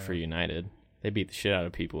 if you work for United. They beat the shit out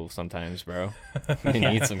of people sometimes, bro. You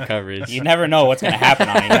need some coverage. You never know what's going to happen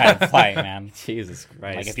on a United flight, man. Jesus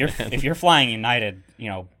Christ. Like if man. you're flying United,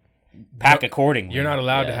 pack accordingly. You're not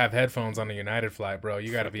allowed to Yeah. have headphones on a United flight, bro.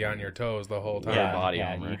 You got to be on your toes the whole time. Yeah. body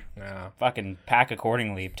yeah, armor. Yeah. fucking pack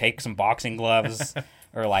accordingly. Take some boxing gloves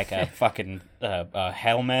or like a fucking a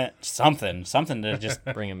helmet, something to just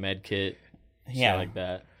Bring a med kit. yeah Shit like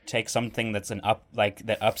that. take something that's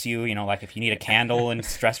that ups you. Like if you need a candle in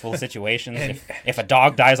stressful situations. If a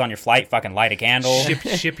dog dies on your flight, fucking light a candle.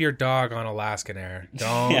 Ship your dog on Alaskan Air.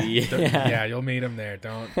 Don't. Yeah. Yeah, you'll meet him there.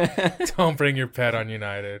 Don't bring your pet on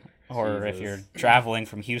United. Or if Jesus. you're traveling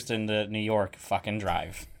from Houston to New York, fucking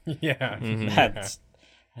drive. Yeah. That's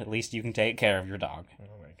at least you can take care of your dog. Oh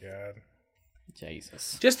my god.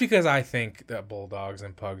 Jesus. Just because I think that bulldogs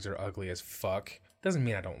and pugs are ugly as fuck doesn't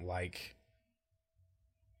mean I don't like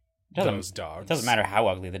those dogs. It doesn't matter how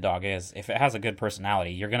ugly the dog is. If it has a good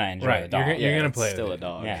personality, you're gonna enjoy Right. the dog. You're gonna it's play still with a it.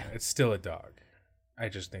 dog. Yeah. It's still a dog. I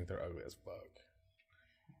just think they're ugly as fuck.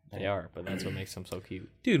 They are, but that's what makes them so cute.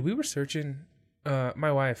 Dude, we were searching.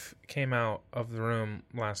 My wife came out of the room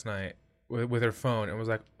last night with her phone and was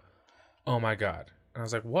like, "Oh my god!" And I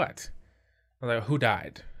was like, "What?" I was like, "Who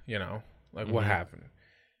died? What happened?"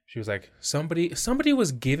 She was like, "Somebody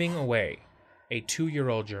was giving away a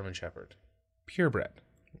 2-year-old German Shepherd, purebred,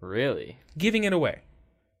 Really? giving it away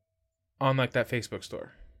on like that Facebook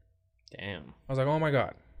store." Damn. I was like, "Oh my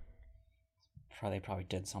god!" They probably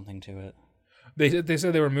did something to it. They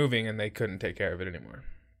said they were moving and they couldn't take care of it anymore.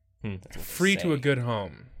 That's what they Free to a say. good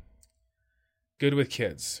home, good with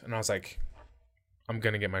kids, and I was like, "I'm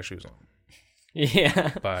gonna get my shoes on."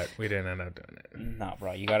 Yeah. But we didn't end up doing it. No,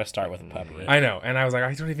 bro, you got to start with a puppy. I know, and I was like,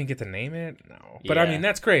 I don't even get to name it. No, but I Yeah. mean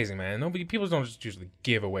that's crazy, man. People don't just usually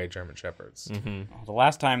give away German Shepherds. The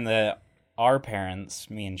last time that our parents,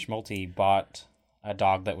 me and Schmulty, bought a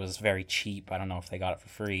dog that was very cheap, I don't know if they got it for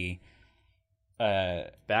free.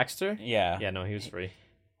 Baxter? Yeah. Yeah, no, he was free.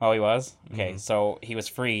 Oh, he was? Okay, so he was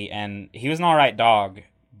free, and he was an alright dog,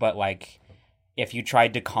 but, like, if you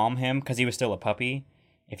tried to calm him, because he was still a puppy,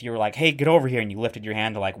 if you were like, hey, get over here, and you lifted your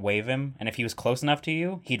hand to, like, wave him, and if he was close enough to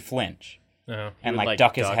you, he'd flinch. No. And, He would, like,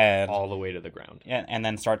 duck his head, all the way to the ground. and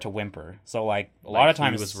then start to whimper. So, like, a Like, lot of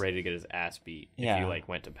times... he was ready to get his ass beat Yeah. if you like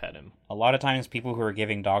went to pet him. A lot of times people who are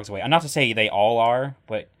giving dogs away, not to say they all are,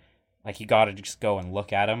 but, like, you gotta just go and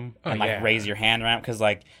look at them and, like, yeah. raise your hand around, because,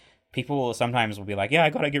 like, people sometimes will be like, yeah, I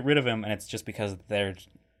gotta get rid of him, and it's just because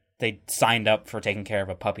they signed up for taking care of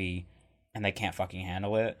a puppy and they can't fucking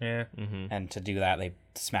handle it. Yeah. And to do that, they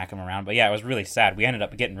smack him around. But yeah, it was really sad. We ended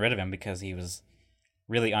up getting rid of him because he was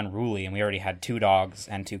really unruly, and we already had 2 dogs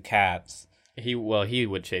and 2 cats. He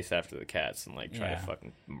would chase after the cats and like try Yeah. to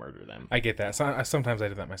fucking murder them. I get that. Sometimes I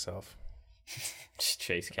do that myself. Just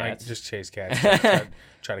chase I cats. just chase cats.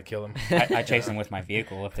 Try to kill them. I chase them with my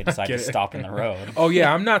vehicle if they decide to stop in the road. Oh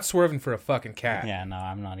yeah, I'm not swerving for a fucking cat. Yeah, no,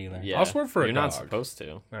 I'm not either. Yeah. I'll swerve for a You're dog. not supposed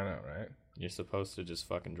to. I know, right? You're supposed to just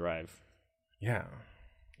fucking drive. Yeah.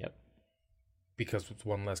 Yep. Because it's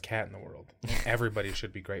one less cat in the world. Everybody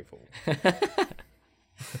should be grateful.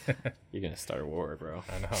 You're gonna start a war, bro.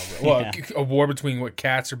 I know. Well, Yeah. a war between what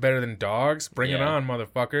cats are better than dogs? Bring it Yeah. on,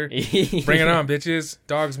 motherfucker. Bring it on, bitches.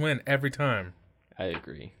 Dogs win every time. I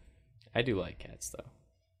agree. I do like cats though.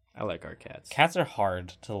 I like our cats. Cats are hard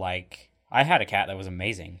to like. I had a cat that was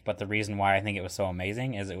amazing, but the reason why I think it was so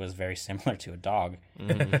amazing is it was very similar to a dog.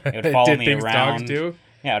 It would follow Did me things around. dogs do?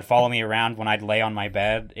 Yeah, it'd follow me around when I'd lay on my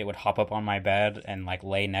bed. It would hop up on my bed and like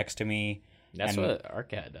lay next to me. That's and, what our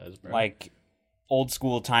cat does, bro. like old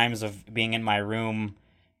school times of being in my room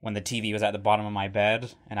when the TV was at the bottom of my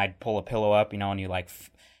bed, and I'd pull a pillow up, and you like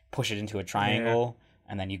push it into a triangle,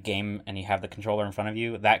 and then you game and you have the controller in front of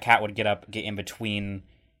you. That cat would get up, get in between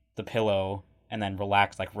the pillow, and then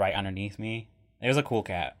relax like right underneath me. It was a cool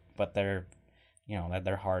cat, but they're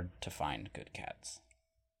hard to find good cats.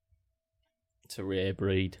 It's a rare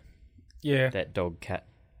breed. Yeah. That dog cat.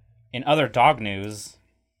 In other dog news,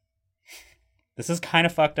 this is kind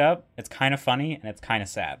of fucked up, it's kind of funny, and it's kind of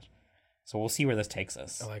sad. So we'll see where this takes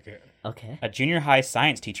us. I like it. Okay. A junior high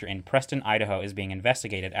science teacher in Preston, Idaho is being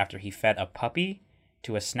investigated after he fed a puppy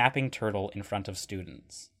to a snapping turtle in front of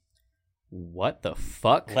students. What the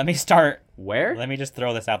fuck? Let me start. Where? Let me just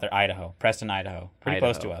throw this out there. Idaho. Preston, Idaho. Pretty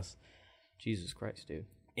close to Idaho. us. Jesus Christ, dude.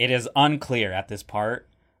 It is unclear at this part.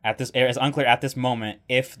 It is unclear at this moment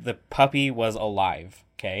if the puppy was alive.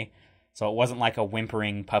 Okay? So it wasn't like a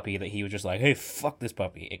whimpering puppy that he was just like, hey, fuck this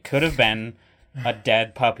puppy. It could have been a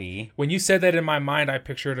dead puppy. When you said that in my mind, I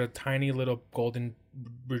pictured a tiny little golden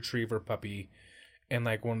retriever puppy and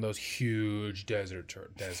like one of those huge desert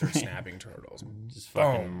snapping turtles. Just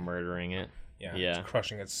fucking Boom. murdering it. Yeah, Yeah. just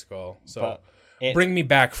crushing its skull. So But it- bring me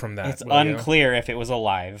back from that. It's will you? unclear if it was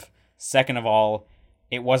alive. Second of all,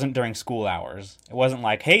 it wasn't during school hours. It wasn't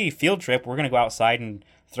like, hey, field trip, we're going to go outside and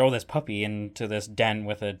throw this puppy into this den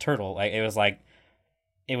with a turtle. Like it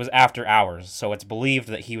was after hours. So it's believed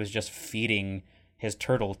that he was just feeding his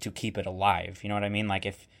turtle to keep it alive. You know what I mean? Like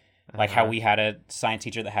how we had a science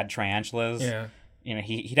teacher that had tarantulas. Yeah.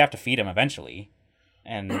 He'd have to feed him eventually.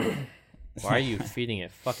 And Why are you feeding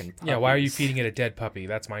it fucking puppies? Yeah, why are you feeding it a dead puppy?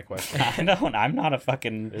 That's my question. I'm not a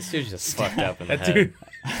fucking This dude's just fucked up in the That head. dude.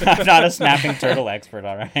 I'm not a snapping turtle expert,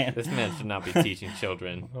 all right? This man should not be teaching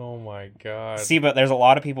children. Oh my god. See, but there's a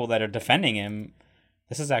lot of people that are defending him.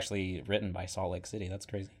 This is actually written by Salt Lake City. That's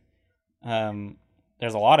crazy.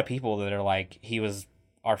 There's a lot of people that are like, he was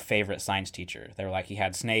our favorite science teacher. They were like, he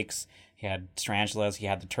had snakes, he had tarantulas, he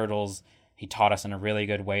had the turtles. He taught us in a really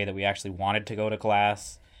good way that we actually wanted to go to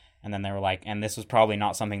class. And then they were like, and this was probably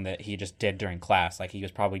not something that he just did during class. Like, he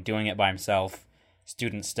was probably doing it by himself.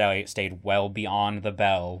 Students stayed well beyond the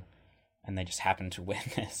bell, and they just happened to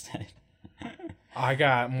witness it. I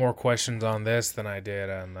got more questions on this than I did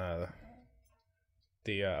on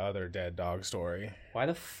the other dead dog story. Why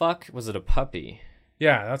the fuck was it a puppy?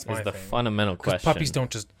 Yeah, that's my Is the thing. fundamental 'Cause question. puppies don't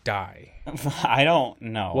just die. I don't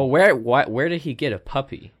know. Well, where did he get a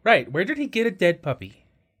puppy? Right. Where did he get a dead puppy?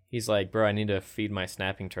 He's like, bro, I need to feed my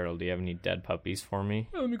snapping turtle. Do you have any dead puppies for me?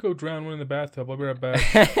 Oh, let me go drown one in the bathtub. I'll be right back.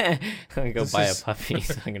 I'm gonna go This buy is- a puppy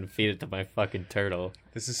so I'm gonna feed it to my fucking turtle.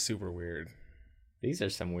 This is super weird. These are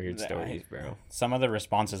some weird Yeah, stories, bro. Some of the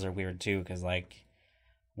responses are weird too, because like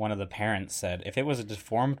one of the parents said, if it was a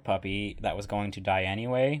deformed puppy that was going to die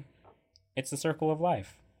anyway, it's the circle of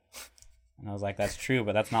life. And I was like, that's true,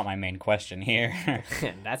 but that's not my main question here.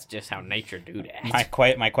 That's just how nature do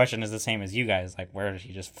that. my question is the same as you guys. Like, where did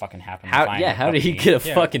he just fucking happen to find a How did he puppy? get a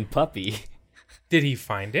Yeah. fucking puppy? Did he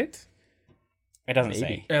find it? It doesn't Maybe.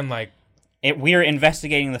 say. And like, We're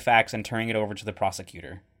investigating the facts and turning it over to the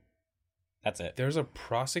prosecutor. That's it. there's a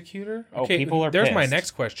prosecutor? Oh, people are There's my pissed.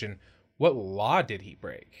 next question. What law did he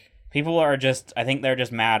break? People are just, I think they're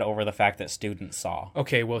just mad over the fact that students saw.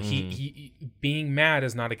 Okay, well, he being mad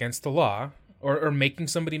is not against the law, or making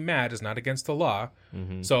somebody mad is not against the law.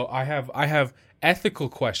 So I have ethical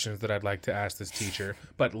questions that I'd like to ask this teacher,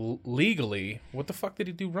 but legally, what the fuck did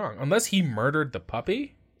he do wrong? Unless he murdered the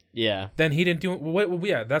puppy, Yeah. then he didn't do it.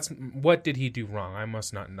 What did he do wrong? I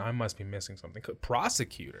must be missing something.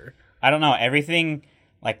 Prosecutor. I don't know. Everything,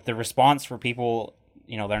 like the response for people,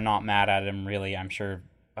 they're not mad at him really. I'm sure,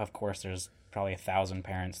 of course, there's probably 1,000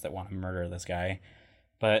 parents that want to murder this guy.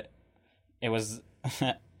 But it was,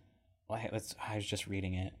 I was just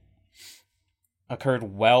reading it. Occurred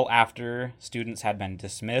well after students had been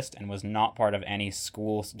dismissed and was not part of any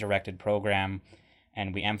school-directed program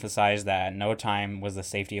and we emphasize that at no time was the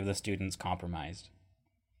safety of the students compromised.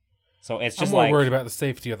 So it's just I'm more like worried about the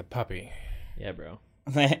safety of the puppy. Yeah, bro.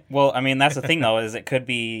 well, I mean, that's the thing though, is it could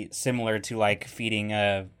be similar to like feeding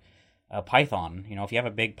a python. You know, if you have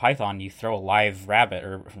a big python, you throw a live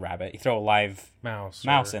you throw a live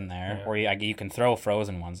mouse in there, or you can throw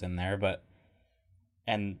frozen ones in there,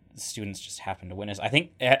 and students just happen to witness. I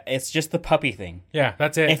think it's just the puppy thing. Yeah,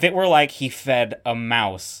 that's it. If it were like he fed a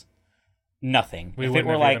mouse, nothing. We If it wouldn't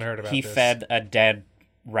were have like even heard about he this. fed a dead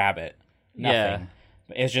rabbit, nothing. Yeah.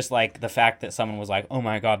 It's just like the fact that someone was like, "Oh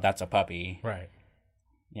my god, that's a puppy." Right.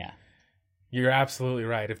 Yeah. You're absolutely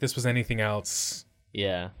right. If this was anything else,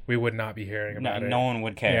 Yeah. we would not be hearing about it. No one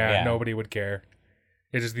would care. Yeah, Yeah. nobody would care.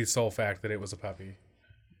 It's just the sole fact that it was a puppy.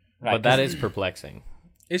 Right, But that is perplexing.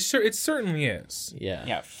 It certainly is. Yeah.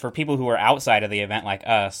 Yeah, for people who are outside of the event like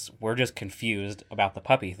us, we're just confused about the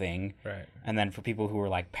puppy thing. Right. And then for people who are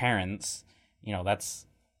like parents, you know, that's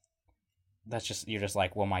just, you're just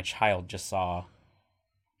like, well, my child just saw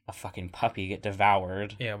a fucking puppy get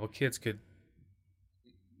devoured. Yeah, well, kids could.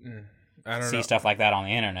 I don't See know. stuff like that on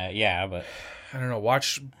the internet, yeah, but I don't know.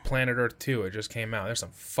 Watch Planet Earth 2. It just came out. There's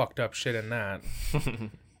some fucked up shit in that.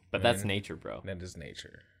 But that's nature, bro. That is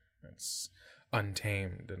nature. That's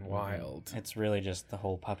untamed and wild. it's really just the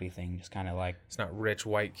whole puppy thing, just kind of like, It's not rich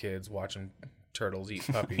white kids watching turtles eat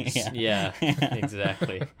puppies. Yeah. Yeah,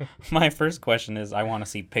 exactly. my first question is, I want to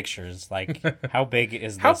see pictures. Like, how big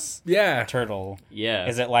is this Yeah. turtle? Yeah.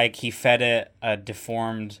 Is it like he fed it a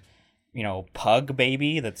deformed, pug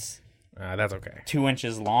baby that's That's okay. 2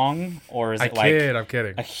 inches long, or is I it like kid. I'm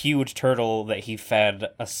kidding. a huge turtle that he fed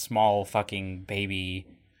a small fucking baby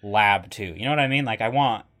lab to? You know what I mean? Like, I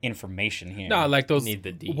want information here. No, like those. Need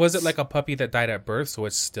the deets. Was it like a puppy that died at birth, so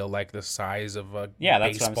it's still like the size of a yeah,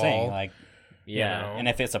 that's baseball? what I'm saying. Like, Yeah. know? and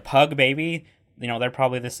if it's a pug baby, they're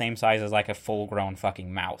probably the same size as like a full-grown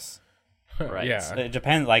fucking mouse. Right. Yeah. So it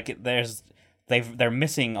depends. Like, they're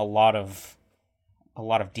missing a lot of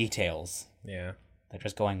details. Yeah. They're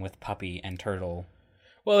just going with puppy and turtle.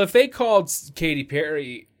 Well, if they called Katy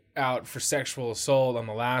Perry out for sexual assault on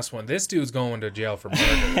the last one, this dude's going to jail for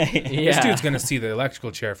murder. This Yeah. dude's going to see the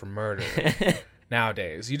electrical chair for murder.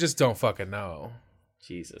 Nowadays, you just don't fucking know.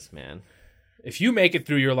 Jesus, man. If you make it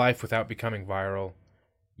through your life without becoming viral,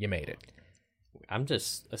 you made it. I'm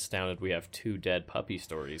just astounded we have 2 dead puppy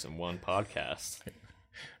stories in one podcast.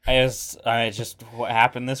 I just what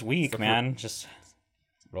happened this week, man. Just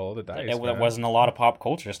Roll the dice. it man. wasn't a lot of pop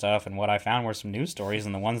culture stuff, and what I found were some news stories,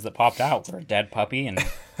 and the ones that popped out were a dead puppy and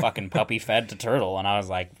fucking puppy fed to turtle, and I was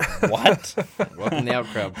like, what? Welcome to the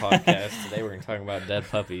Outcrowd podcast. Today we're going to talk about dead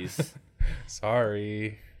puppies.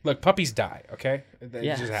 Sorry. Look, puppies die, okay? That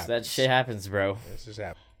Yeah, just happens. that shit happens, bro. This just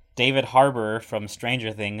happens. David Harbour from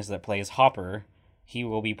Stranger Things that plays Hopper, he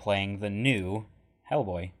will be playing the new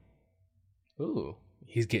Hellboy. Ooh.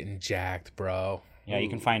 He's getting jacked, bro. Yeah, you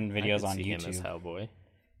can find I videos could on see him as YouTube. Hellboy.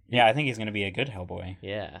 Yeah, I think he's going to be a good Hellboy.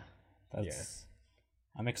 Yeah.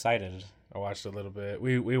 I'm excited. I watched a little bit.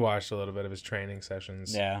 We watched a little bit of his training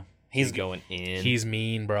sessions. Yeah. He's going in. He's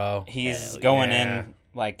mean, bro. He's Hell going yeah. in,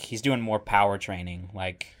 like, he's doing more power training.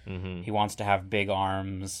 Like, Mhm. he wants to have big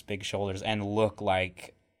arms, big shoulders, and look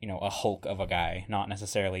like, a Hulk of a guy, not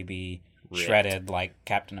necessarily be Ripped. shredded like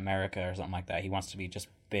Captain America or something like that. He wants to be just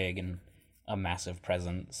big and a massive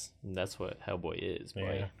presence. That's what Hellboy is,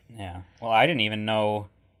 boy. Yeah. Yeah. Well, I didn't even know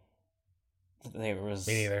there was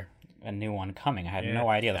Me neither. a new one coming. I had Yeah. no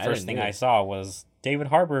idea. The I first didn't thing either. I saw was David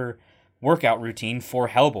Harbour workout routine for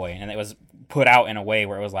Hellboy, and it was put out in a way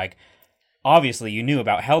where it was like, obviously you knew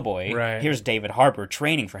about Hellboy. Right. Here's David Harbour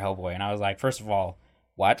training for Hellboy, and I was like, first of all,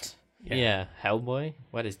 what? Yeah. Hellboy?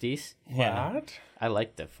 What is this? Yeah. What? I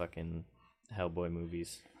like the fucking Hellboy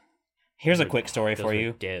movies. Here's a quick story Those for are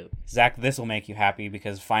you. dope. Zach, this will make you happy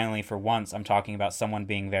because finally, for once, I'm talking about someone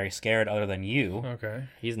being very scared other than you. Okay.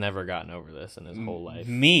 He's never gotten over this in his whole life.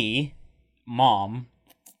 Me, Mom,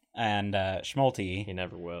 and Schmalti He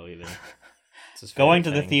never will either. It's his going to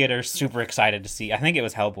favorite the thing. theater, super excited to see. I think it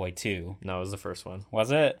was Hellboy 2. No, it was the first one. Was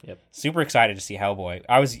it? Yep. Super excited to see Hellboy.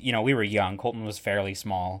 I was, we were young. Colton was fairly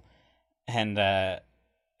small. And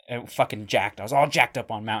fucking jacked. I was all jacked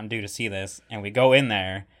up on Mountain Dew to see this. And we go in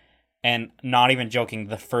there. And not even joking,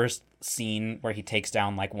 the first scene where he takes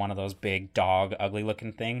down like one of those big dog, ugly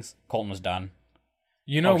looking things, Colton was done.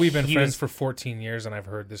 We've been he friends was- for 14 years, and I've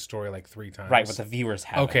heard this story like 3 times. Right, but the viewers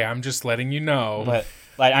have. Okay, I'm just letting you know. But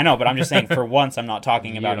like I know, but I'm just saying for once I'm not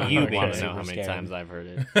talking about don't you being want to super know how many scared. times I've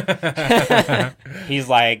heard it. He's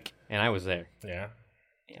like, And I was there. yeah,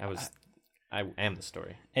 I am the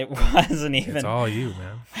story. it wasn't it's even all you,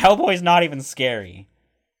 man. Hellboy's not even scary.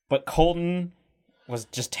 But Colton was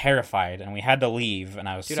just terrified, and we had to leave, and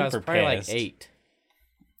I was Dude, super I was probably pissed. like 8.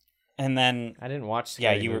 And then I didn't watch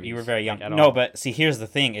yeah, scary you were movies, very young. like, at No, all. but see, here's the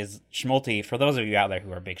thing: is Schmulty. For those of you out there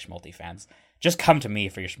who are big Schmulty fans, just come to me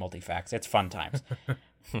for your Schmulty facts. It's fun times.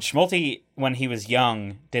 Schmulty, when he was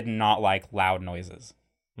young, did not like loud noises.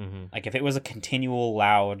 Mm-hmm. Like if it was a continual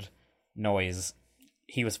loud noise,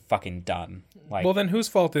 he was fucking done. Like, Well, then whose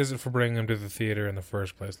fault is it for bringing him to the theater in the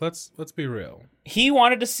first place? Let's be real. he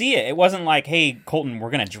wanted to see it. It wasn't like, "Hey, Colton, we're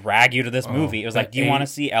gonna drag you to this movie." It was the like, "Do you want to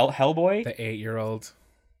see Hellboy?" The 8-year-old.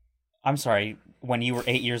 I'm sorry. When you were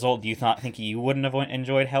 8 years old, do you think you wouldn't have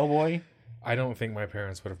enjoyed Hellboy? I don't think my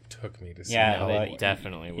parents would have took me to see Yeah, No, Hellboy. they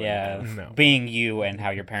definitely would. Yeah, No. being you and how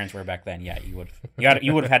your parents were back then, yeah, you would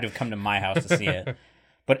have had to have come to my house to see it.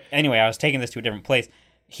 But anyway, I was taking this to a different place.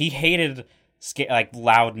 He hated like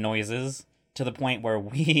loud noises to the point where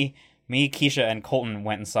me, Keisha, and Colton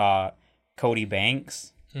went and saw Cody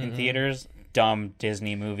Banks in theaters. Dumb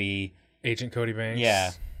Disney movie. Agent Cody Banks.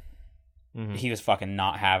 Yeah. Mm-hmm. He was fucking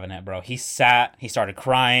not having it, bro. He started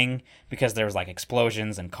crying because there was like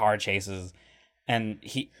explosions and car chases. And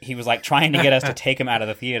he was like trying to get us to take him out of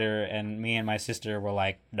the theater, and me and my sister were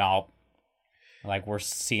like, no. Like, we're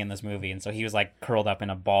seeing this movie. And so he was like curled up in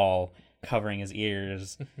a ball, covering his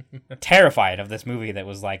ears, terrified of this movie that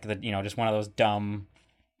was like just one of those dumb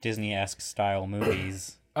Disney-esque style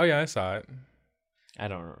movies. Oh yeah, I saw it. I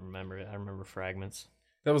don't remember it. I remember fragments.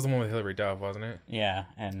 That was the one with Hilary Duff, wasn't it? Yeah,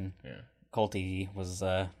 and Yeah. Colty was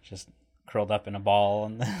just curled up in a ball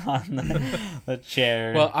on the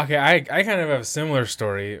chair. Well, okay, I kind of have a similar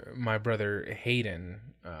story. My brother Hayden,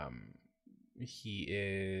 he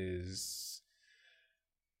is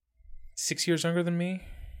 6 years younger than me,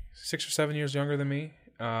 6 or 7 years younger than me.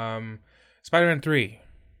 Spider-Man 3.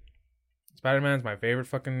 Spider-Man's my favorite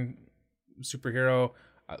fucking superhero.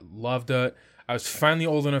 I loved it. I was finally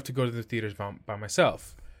old enough to go to the theaters by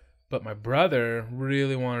myself. But my brother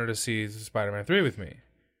really wanted to see Spider-Man 3 with me.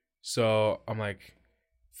 So I'm like,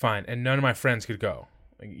 fine. And none of my friends could go.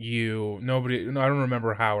 Like nobody, I don't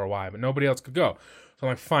remember how or why, but nobody else could go. So I'm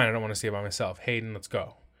like, fine, I don't want to see it by myself. Hayden, let's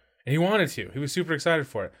go. And he wanted to. He was super excited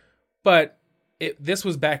for it. But this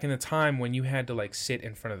was back in the time when you had to like sit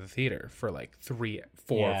in front of the theater for like 3,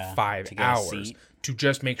 4, 5 to get a hours seat. to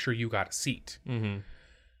just make sure you got a seat. Mm-hmm.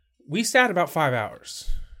 We sat about 5 hours.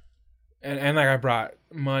 And like I brought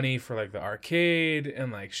money for like the arcade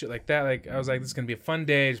and like shit like that. Like I was like, this is gonna be a fun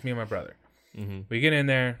day, just me and my brother. Mm-hmm. We get in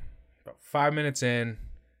there, about 5 minutes in,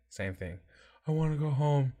 same thing. I want to go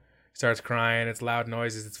home. He starts crying. It's loud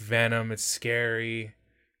noises. It's Venom. It's scary.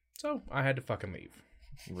 So I had to fucking leave.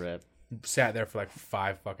 Rip. Sat there for like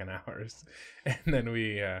 5 fucking hours, and then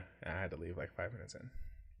I had to leave like 5 minutes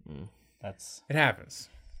in. That's It happens.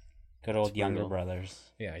 good old younger brutal.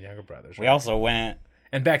 brothers. Yeah, younger brothers. We right? also went.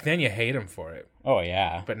 And back then you hate them for it, Oh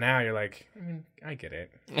yeah. but now you're like, I mean, I get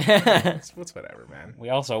it. It's whatever, man. We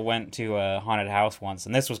also went to a haunted house once,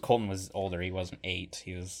 and this was Colton was older. He wasn't 8.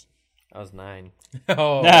 He was. I was 9.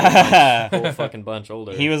 Oh, Whole fucking bunch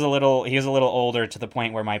older. He was a little older to the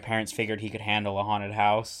point where my parents figured he could handle a haunted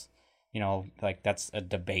house. You know, like that's a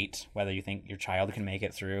debate whether you think your child can make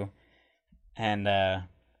it through. And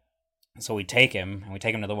so we take him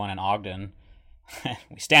to the one in Ogden.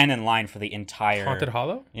 We stand in line for the entire Haunted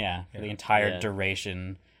Hollow? Yeah, for the entire Yeah.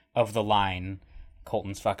 duration of the line.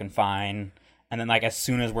 Colton's fucking fine. And then like as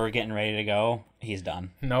soon as we're getting ready to go, he's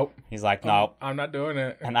done. Nope. He's like, nope. I'm not doing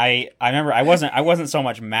it. And I remember I wasn't so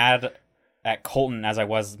much mad at Colton as I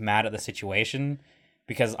was mad at the situation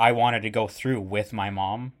because I wanted to go through with my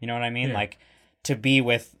mom. You know what I mean? Yeah. Like to be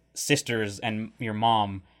with sisters and your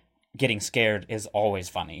mom getting scared is always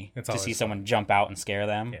funny. It's to always see fun. someone jump out and scare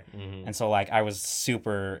them. Yeah. Mm-hmm. And so like I was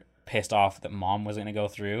super pissed off that mom was going to go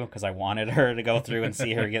through because I wanted her to go through and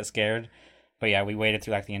see her get scared. But yeah, we waited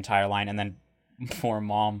through like the entire line, and then poor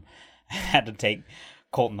mom had to take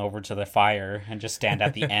Colton over to the fire and just stand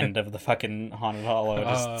at the end of the fucking haunted hollow,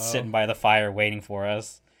 just sitting by the fire waiting for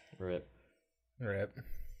us. Rip. Rip.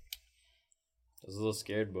 I was a little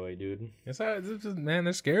scared boy, dude. Man,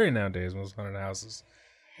 they're scary nowadays, most haunted houses.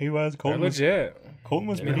 He was They're legit. Colton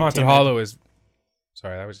was I mean, Haunted Hollow is...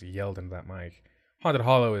 Sorry, I was yelled into that mic. Haunted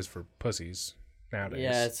Hollow is for pussies nowadays.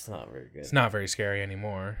 Yeah, it's not very good. It's not very scary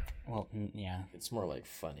anymore. Well, yeah. It's more like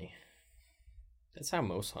funny. That's how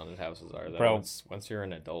most haunted houses are, though. Bro. Once you're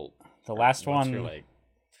an adult. The last once one, you're like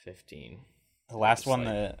 15. the last just one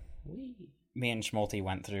like, that me and Schmulty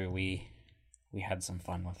went through, we had some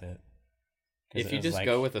fun with it. 'Cause If it you was just like-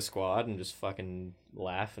 go with a squad and just fucking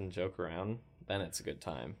laugh and joke around, then it's a good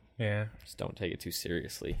time. Yeah. Just don't take it too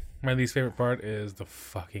seriously. My least favorite part is the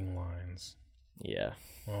fucking lines. Yeah.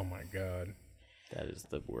 Oh my god. That is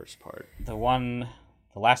the worst part. The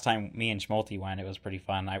last time me and Schmulty went, it was pretty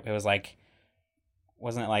fun. It was like,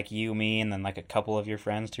 wasn't it like you, me, and then like a couple of your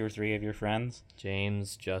friends, 2 or 3 of your friends?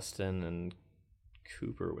 James, Justin, and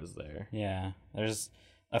Cooper was there. Yeah, there's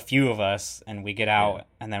a few of us, and we get out,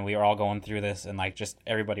 and then we were all going through this, and like just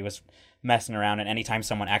everybody was messing around, and anytime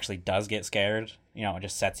someone actually does get scared, you know, it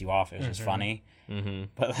just sets you off. It was just funny. Mm-hmm.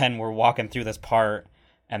 But then we're walking through this part,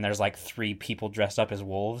 and there's like 3 people dressed up as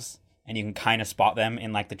wolves, and you can kind of spot them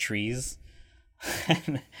in like the trees.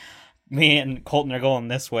 And me and Colton are going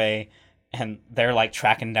this way, and they're like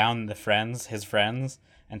tracking down his friends.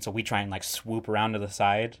 And so we try and like swoop around to the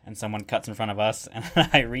side, and someone cuts in front of us, and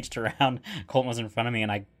I reached around. Colton was in front of me,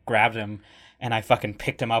 and I grabbed him, and I fucking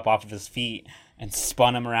picked him up off of his feet and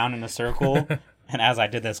spun him around in a circle. And as I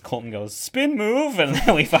did this, Colton goes, "Spin move," and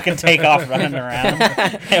then we fucking take off running around.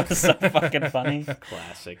 It was so fucking funny.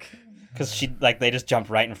 Classic. Because they just jumped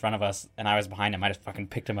right in front of us, and I was behind him. I just fucking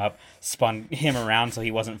picked him up, spun him around so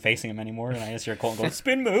he wasn't facing him anymore, and I just hear Colton go,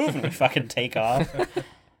 "Spin move," and we fucking take off.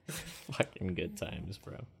 Fucking good times,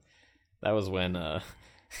 bro. That was when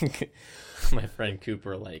my friend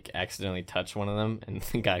Cooper like accidentally touched one of them, and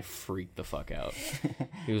the guy freaked the fuck out.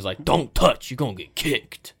 He was like, "Don't touch, you're gonna get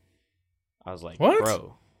kicked." I was like, What?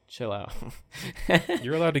 "Bro, chill out."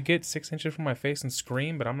 You're allowed to get 6 inches from my face and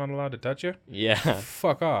scream, but I'm not allowed to touch you? Yeah.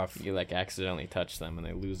 Fuck off. You like accidentally touch them and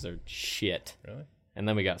they lose their shit. Really? And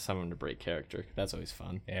then we got some of them to break character. That's always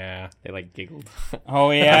fun. Yeah. They like giggled. Oh,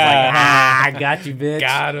 yeah. I got you, bitch.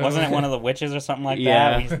 Got him. Wasn't it one of the witches or something like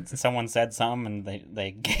Yeah. that? Someone said something, and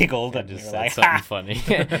they giggled, and Just we said were like, something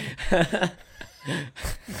 "Ha!" funny.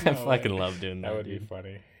 I fucking love doing that. That would be dude.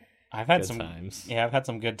 funny. I've had Good some times. Yeah, I've had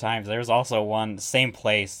some good times. There's also one, same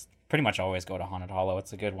place, pretty much always go to Haunted Hollow.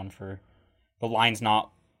 It's a good one for, the line's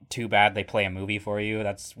not too bad. They play a movie for you.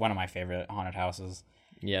 That's one of my favorite haunted houses.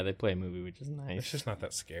 Yeah, they play a movie, which is nice. It's just not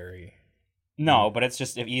that scary. No, but it's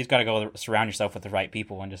just, if you just got to go surround yourself with the right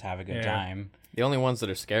people and just have a good time. The only ones that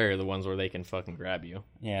are scary are the ones where they can fucking grab you.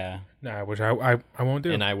 Yeah. Nah, which I won't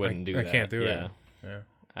do. And I wouldn't do that. I can't do yeah. it. Yeah.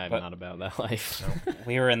 I'm But- not about that life.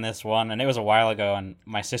 We were in this one, and it was a while ago, and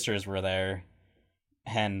my sisters were there,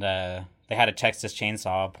 and they had a Texas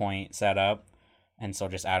chainsaw point set up, and so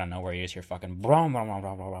just out of nowhere, you just hear fucking brum, brum, brum,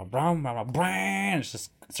 brum, brum, brum, brum, brum, and it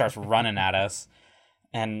just starts running at us.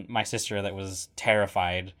 And my sister, that was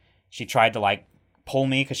terrified, she tried to like pull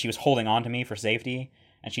me because she was holding on to me for safety,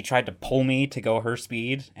 and she tried to pull me to go her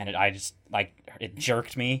speed, and it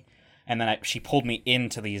jerked me. And then she pulled me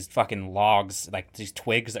into these fucking logs, like these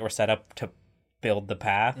twigs that were set up to build the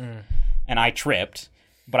path. And I tripped,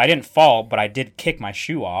 but I didn't fall, but I did kick my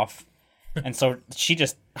shoe off. And so she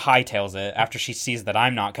just hightails it after she sees that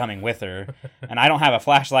I'm not coming with her. And I don't have a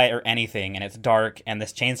flashlight or anything, and it's dark, and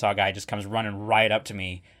this chainsaw guy just comes running right up to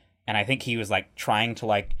me. And I think he was like trying to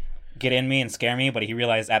like get in me and scare me, but he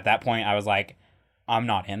realized at that point I was like, I'm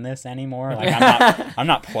not in this anymore. Like I'm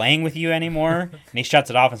not playing with you anymore. And he shuts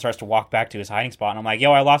it off and starts to walk back to his hiding spot. And I'm like,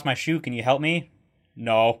 "Yo, I lost my shoe. Can you help me?"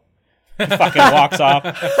 "No." He fucking walks off.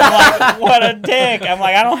 I'm like, what a dick. I'm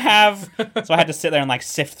like, I don't have. So I had to sit there and like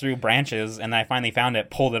sift through branches, and then I finally found it,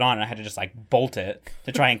 pulled it on, and I had to just like bolt it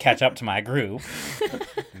to try and catch up to my group.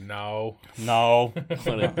 No.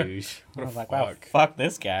 What a douche. I was like, wow, fuck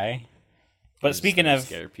this guy. But speaking of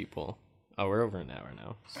scare people. Oh, we're over an hour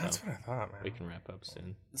now. So That's what I thought, man. we can wrap up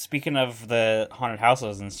soon. Speaking of the haunted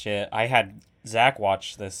houses and shit, I had Zach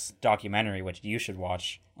watch this documentary, which you should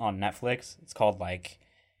watch on Netflix. It's called like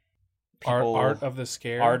Art of the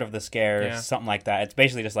Scare. Art of the Scare, Yeah. something like that. It's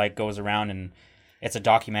basically just like goes around, and it's a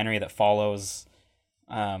documentary that follows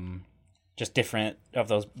just different of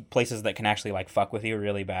those places that can actually like fuck with you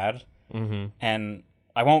really bad. Mm-hmm. And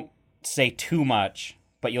I won't say too much,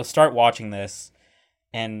 but you'll start watching this,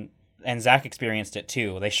 and Zach experienced it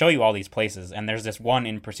too. They show you all these places, and there's this one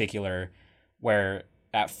in particular where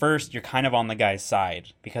at first you're kind of on the guy's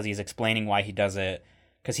side because he's explaining why he does it,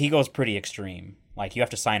 because he goes pretty extreme. Like, you have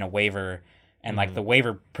to sign a waiver, and like the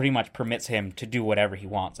waiver pretty much permits him to do whatever he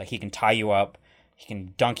wants. Like, he can tie you up, he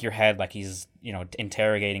can dunk your head like he's,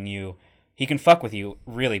 interrogating you. He can fuck with you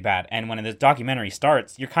really bad. And when this documentary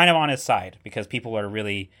starts, you're kind of on his side because people are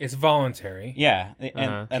really... It's voluntary. Yeah.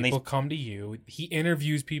 And People come to you. He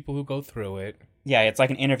interviews people who go through it. Yeah, it's like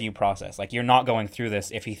an interview process. Like, you're not going through this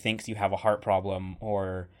if he thinks you have a heart problem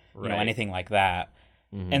or anything like that.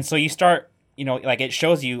 Mm-hmm. And so you start, like, it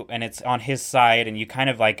shows you, and it's on his side, and you kind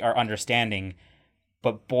of like are understanding.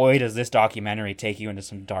 But boy, does this documentary take you into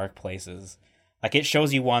some dark places. Like, it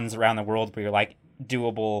shows you ones around the world where you're like,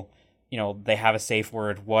 doable. They have a safe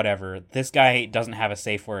word, whatever. This guy doesn't have a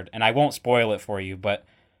safe word, and I won't spoil it for you, but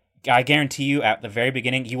I guarantee you, at the very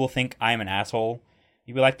beginning, you will think I'm an asshole.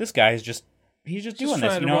 You'll be like, this guy is he's just doing this,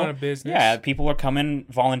 trying you to know? run a business. Yeah, people are coming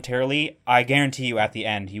voluntarily. I guarantee you, at the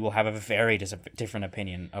end, you will have a very different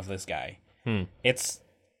opinion of this guy. It's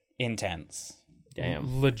intense.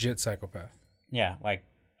 Damn. Legit psychopath. Yeah, like,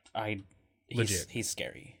 Legit. He's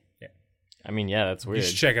scary. I mean, yeah, that's You weird.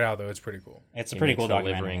 should check it out, though. It's pretty cool. It's a pretty cool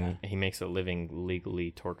documentary. He makes a living legally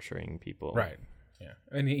torturing people. Right. Yeah.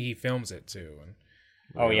 And he films it, too. And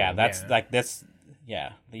Oh yeah, that's Yeah. like this.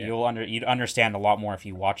 Yeah, you'd understand a lot more if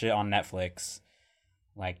you watch it on Netflix.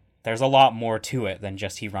 Like, there's a lot more to it than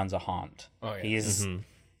just he runs a haunt. Oh, yeah.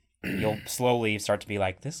 You'll slowly start to be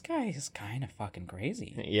like, this guy is kind of fucking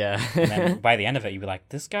crazy. Yeah. And then by the end of it, you'll be like,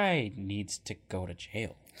 this guy needs to go to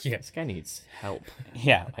jail. Yeah. This guy needs help.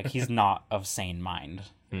 Yeah, like he's not of sane mind.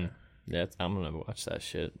 Yeah, I'm gonna watch that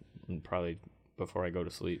shit probably before I go to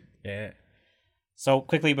sleep. Yeah. So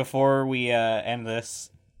quickly before we end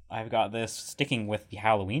this, I've got this sticking with the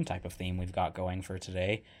Halloween type of theme we've got going for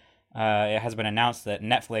today. It has been announced that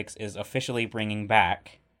Netflix is officially bringing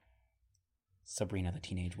back Sabrina the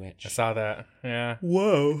Teenage Witch. I saw that. Yeah.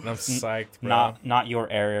 Whoa! I'm psyched, bro. Not your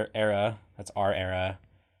era. That's our era.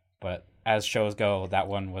 But as shows go, that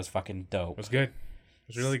one was fucking dope. It was good.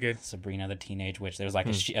 It was really good. Sabrina the Teenage Witch. There was like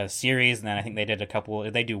a series, and then I think they did a couple.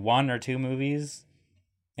 Did they do 1 or 2 movies?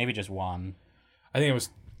 Maybe just 1. I think it was.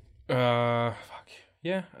 Fuck.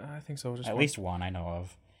 Yeah, I think so. Just At one. least 1 I know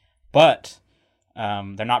of. But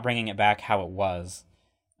they're not bringing it back how it was.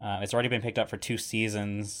 It's already been picked up for 2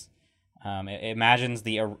 seasons. It imagines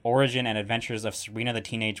the origin and adventures of Sabrina the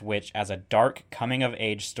Teenage Witch as a dark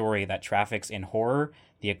coming-of-age story that traffics in horror,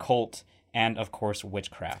 the occult, and, of course,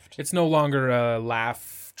 witchcraft. It's no longer a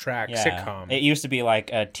laugh track sitcom. It used to be like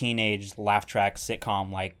a teenage laugh track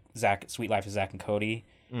sitcom like Sweet Life of Zack and Cody,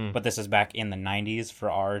 but this is back in the 90s for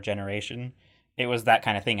our generation. It was that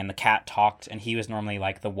kind of thing, and the cat talked, and he was normally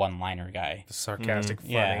like the one-liner guy. The sarcastic,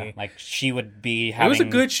 funny. Yeah, like she would be It having... was a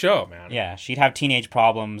good show, man. Yeah, she'd have teenage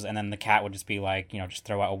problems, and then the cat would just be like, just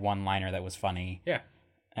throw out a one-liner that was funny. Yeah.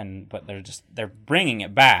 But they're bringing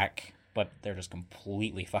it back, but they're just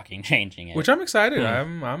completely fucking changing it. Which I'm excited.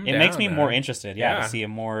 I'm It down, makes me man. more interested, to see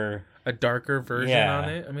a darker version Yeah. on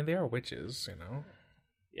it. I mean, they are witches, you know.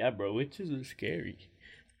 Yeah, bro, witches are scary.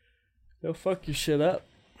 They'll fuck your shit up.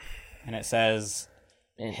 And it says,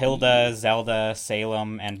 Hilda, Zelda,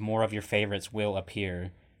 Salem, and more of your favorites will appear.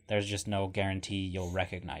 There's just no guarantee you'll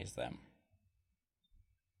recognize them.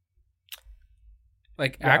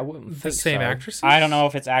 Like Yeah, I wouldn't the think same so. actresses. I don't know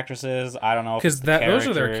if it's actresses. I don't know if it's because the those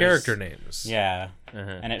are their characters. character names. Yeah.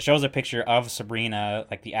 And it shows a picture of Sabrina,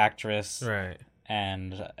 like the actress. Right.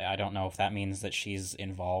 And I don't know if that means that she's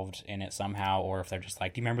involved in it somehow, or if they're just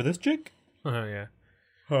like, do you remember this chick? Oh yeah.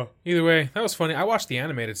 Huh. Either way, that was funny. I watched the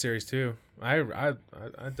animated series too. I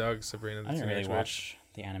dug Sabrina the I didn't Teenage really Witch. watch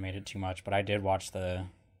the animated too much, but I did watch the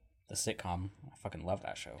sitcom. I fucking love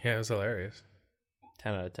that show. Yeah, it was hilarious.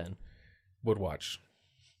 10 out of 10. Would watch.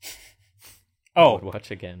 Oh, Would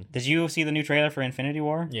watch again. did you see the new trailer for Infinity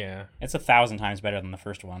War? Yeah. It's 1,000 times better than the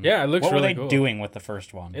first one. Yeah, it looks what really were they cool. doing with the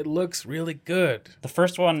first one? It looks really good. The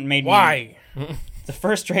first one made me... Why? The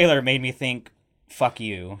first trailer made me think, fuck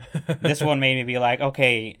you. This one made me be like,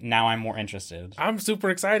 okay, now I'm more interested. I'm super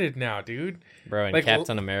excited now, dude. Bro, and Like,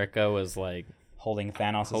 Captain America was like Holding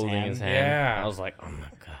Thanos' holding hand. his hand. Yeah. I was like, oh my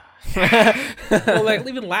god. Well, like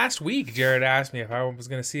even last week, Jared asked me if I was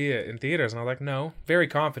going to see it in theaters, and I was like, no, very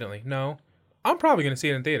confidently, no. I'm probably going to see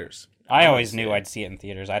it in theaters. I always knew I'd see it in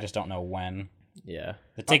theaters. I just don't know when. Yeah.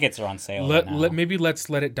 The tickets are on sale right now. Maybe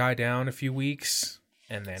let's let it die down a few weeks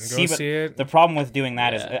and then go but see it. The problem with doing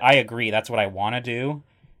that is, I agree, that's what I want to do,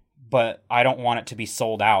 but I don't want it to be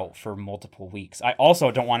sold out for multiple weeks. I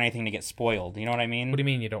also don't want anything to get spoiled. You know what I mean? What do you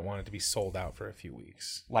mean you don't want it to be sold out for a few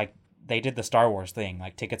weeks? Like, they did the Star Wars thing.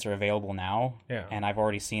 Like, tickets are available now, Yeah. and I've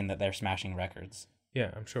already seen that they're smashing records.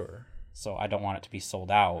 Yeah, I'm sure. So I don't want it to be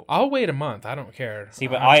sold out. I'll wait a month. I don't care. See,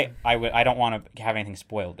 but I don't want to have anything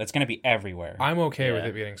spoiled. It's going to be everywhere. I'm okay with Yeah.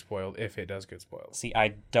 it getting spoiled if it does get spoiled. See,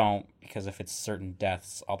 I don't, because if it's certain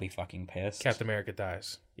deaths, I'll be fucking pissed. Captain America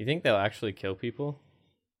dies. You think they'll actually kill people?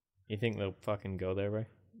 You think they'll fucking go there, right?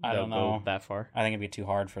 I don't They'll know. go that far? I think it'd be too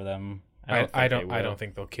hard for them. I think they will. don't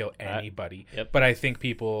think they'll kill anybody. Yep. But I think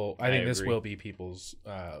this agree. will be people's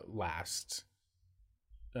last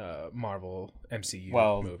Marvel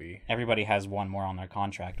MCU movie. Everybody has one more on their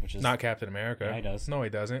contract, which is Not Captain America. Yeah, he does. No, he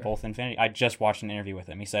doesn't. both Infinity. I just watched an interview with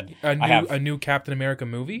him. He said, A new Captain America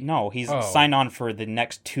movie? No, he's Oh. signed on for the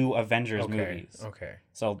next 2 Avengers Okay. movies. Okay.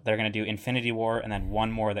 So they're going to do Infinity War and then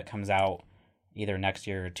one more that comes out either next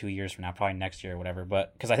year or 2 years from now, probably next year or whatever.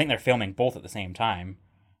 But because I think they're filming both at the same time,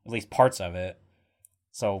 at least parts of it.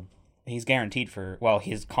 So he's guaranteed for, well,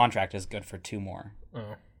 his contract is good for 2 more.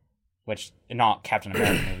 Oh. Which, not Captain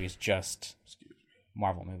America movies, just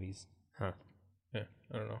Marvel movies. Huh. Yeah,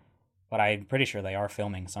 I don't know. But I'm pretty sure they are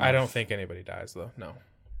filming some. I don't think anybody dies, though. No.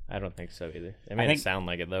 I don't think so either. It made it sound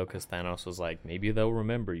like it, though, because Thanos was like, maybe they'll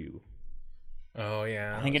remember you. Oh,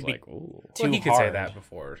 yeah. I think it'd be like, ooh. too well, he could hard. say that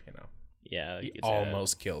before, you know. Yeah. He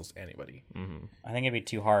almost kills anybody. Mm-hmm. I think it'd be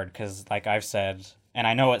too hard because, like I've said, and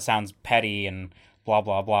I know it sounds petty and blah,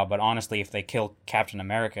 blah, blah, but honestly, if they kill Captain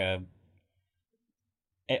America,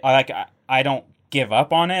 I don't give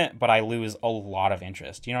up on it, but I lose a lot of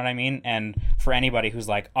interest. You know what I mean? And for anybody who's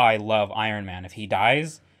like, oh, I love Iron Man, if he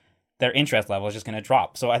dies, their interest level is just going to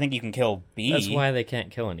drop. So I think you can kill B. That's why they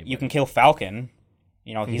can't kill anybody. You can kill Falcon.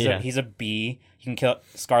 You know, he's a B. You can kill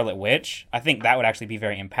Scarlet Witch. I think that would actually be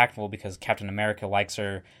very impactful because Captain America likes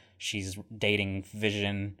her. She's dating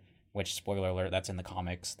Vision, which, spoiler alert, that's in the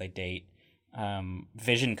comics. They date.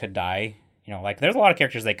 Vision could die. You know, like, there's a lot of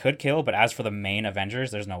characters they could kill, but as for the main Avengers,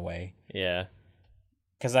 there's no way. Yeah.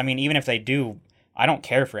 Because, I mean, even if they do, I don't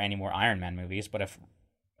care for any more Iron Man movies, but if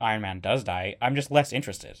Iron Man does die, I'm just less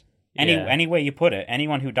interested. Any way you put it,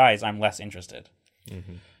 anyone who dies, I'm less interested.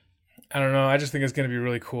 Mm-hmm. I don't know. I just think it's going to be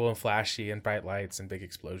really cool and flashy and bright lights and big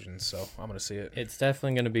explosions, so I'm going to see it. It's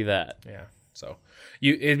definitely going to be that. Yeah. So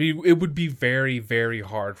it would be very, very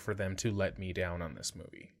hard for them to let me down on this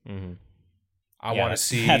movie. Mm-hmm. I want to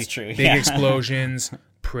see that's true. big explosions,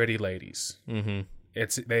 pretty ladies. Mm-hmm.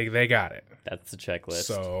 It's they got it. That's the checklist.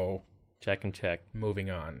 So check and check. moving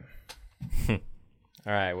on. All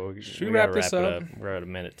right. Well, Should we gotta wrap this it up? We're at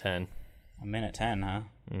 1:10. 1:10, huh?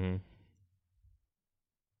 Mm-hmm.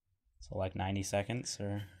 So like 90 seconds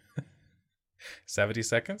or 70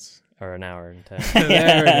 seconds. Or an hour and 10.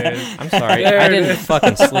 There it is. I'm sorry. There I it didn't is.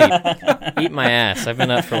 fucking sleep. Eat my ass. I've been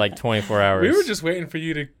up for like 24 hours. We were just waiting for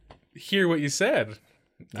you to hear what you said.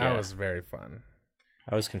 That Yeah. was very fun.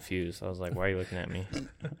 I was confused. I was like, why are you looking at me?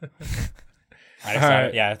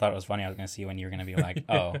 I thought it was funny. I was going to see when you were going to be like,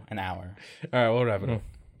 oh, an hour. All right, we'll wrap it up.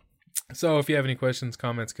 So if you have any questions,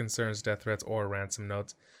 comments, concerns, death threats, or ransom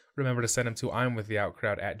notes, remember to send them to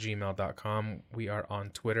imwiththeoutcrowd@gmail.com. We are on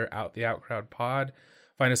Twitter, @theoutcrowdpod.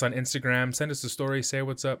 Find us on Instagram. Send us a story. Say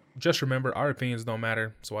what's up. Just remember, our opinions don't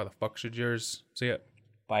matter, so why the fuck should yours? See ya.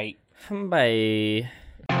 Bye. Bye.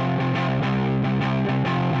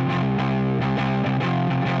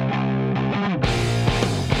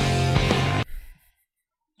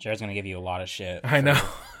 Jared's going to give you a lot of shit. I know.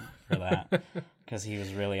 For that. Because he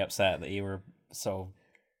was really upset that you were so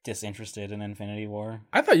disinterested in Infinity War.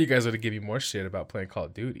 I thought you guys would give me more shit about playing Call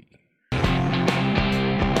of Duty.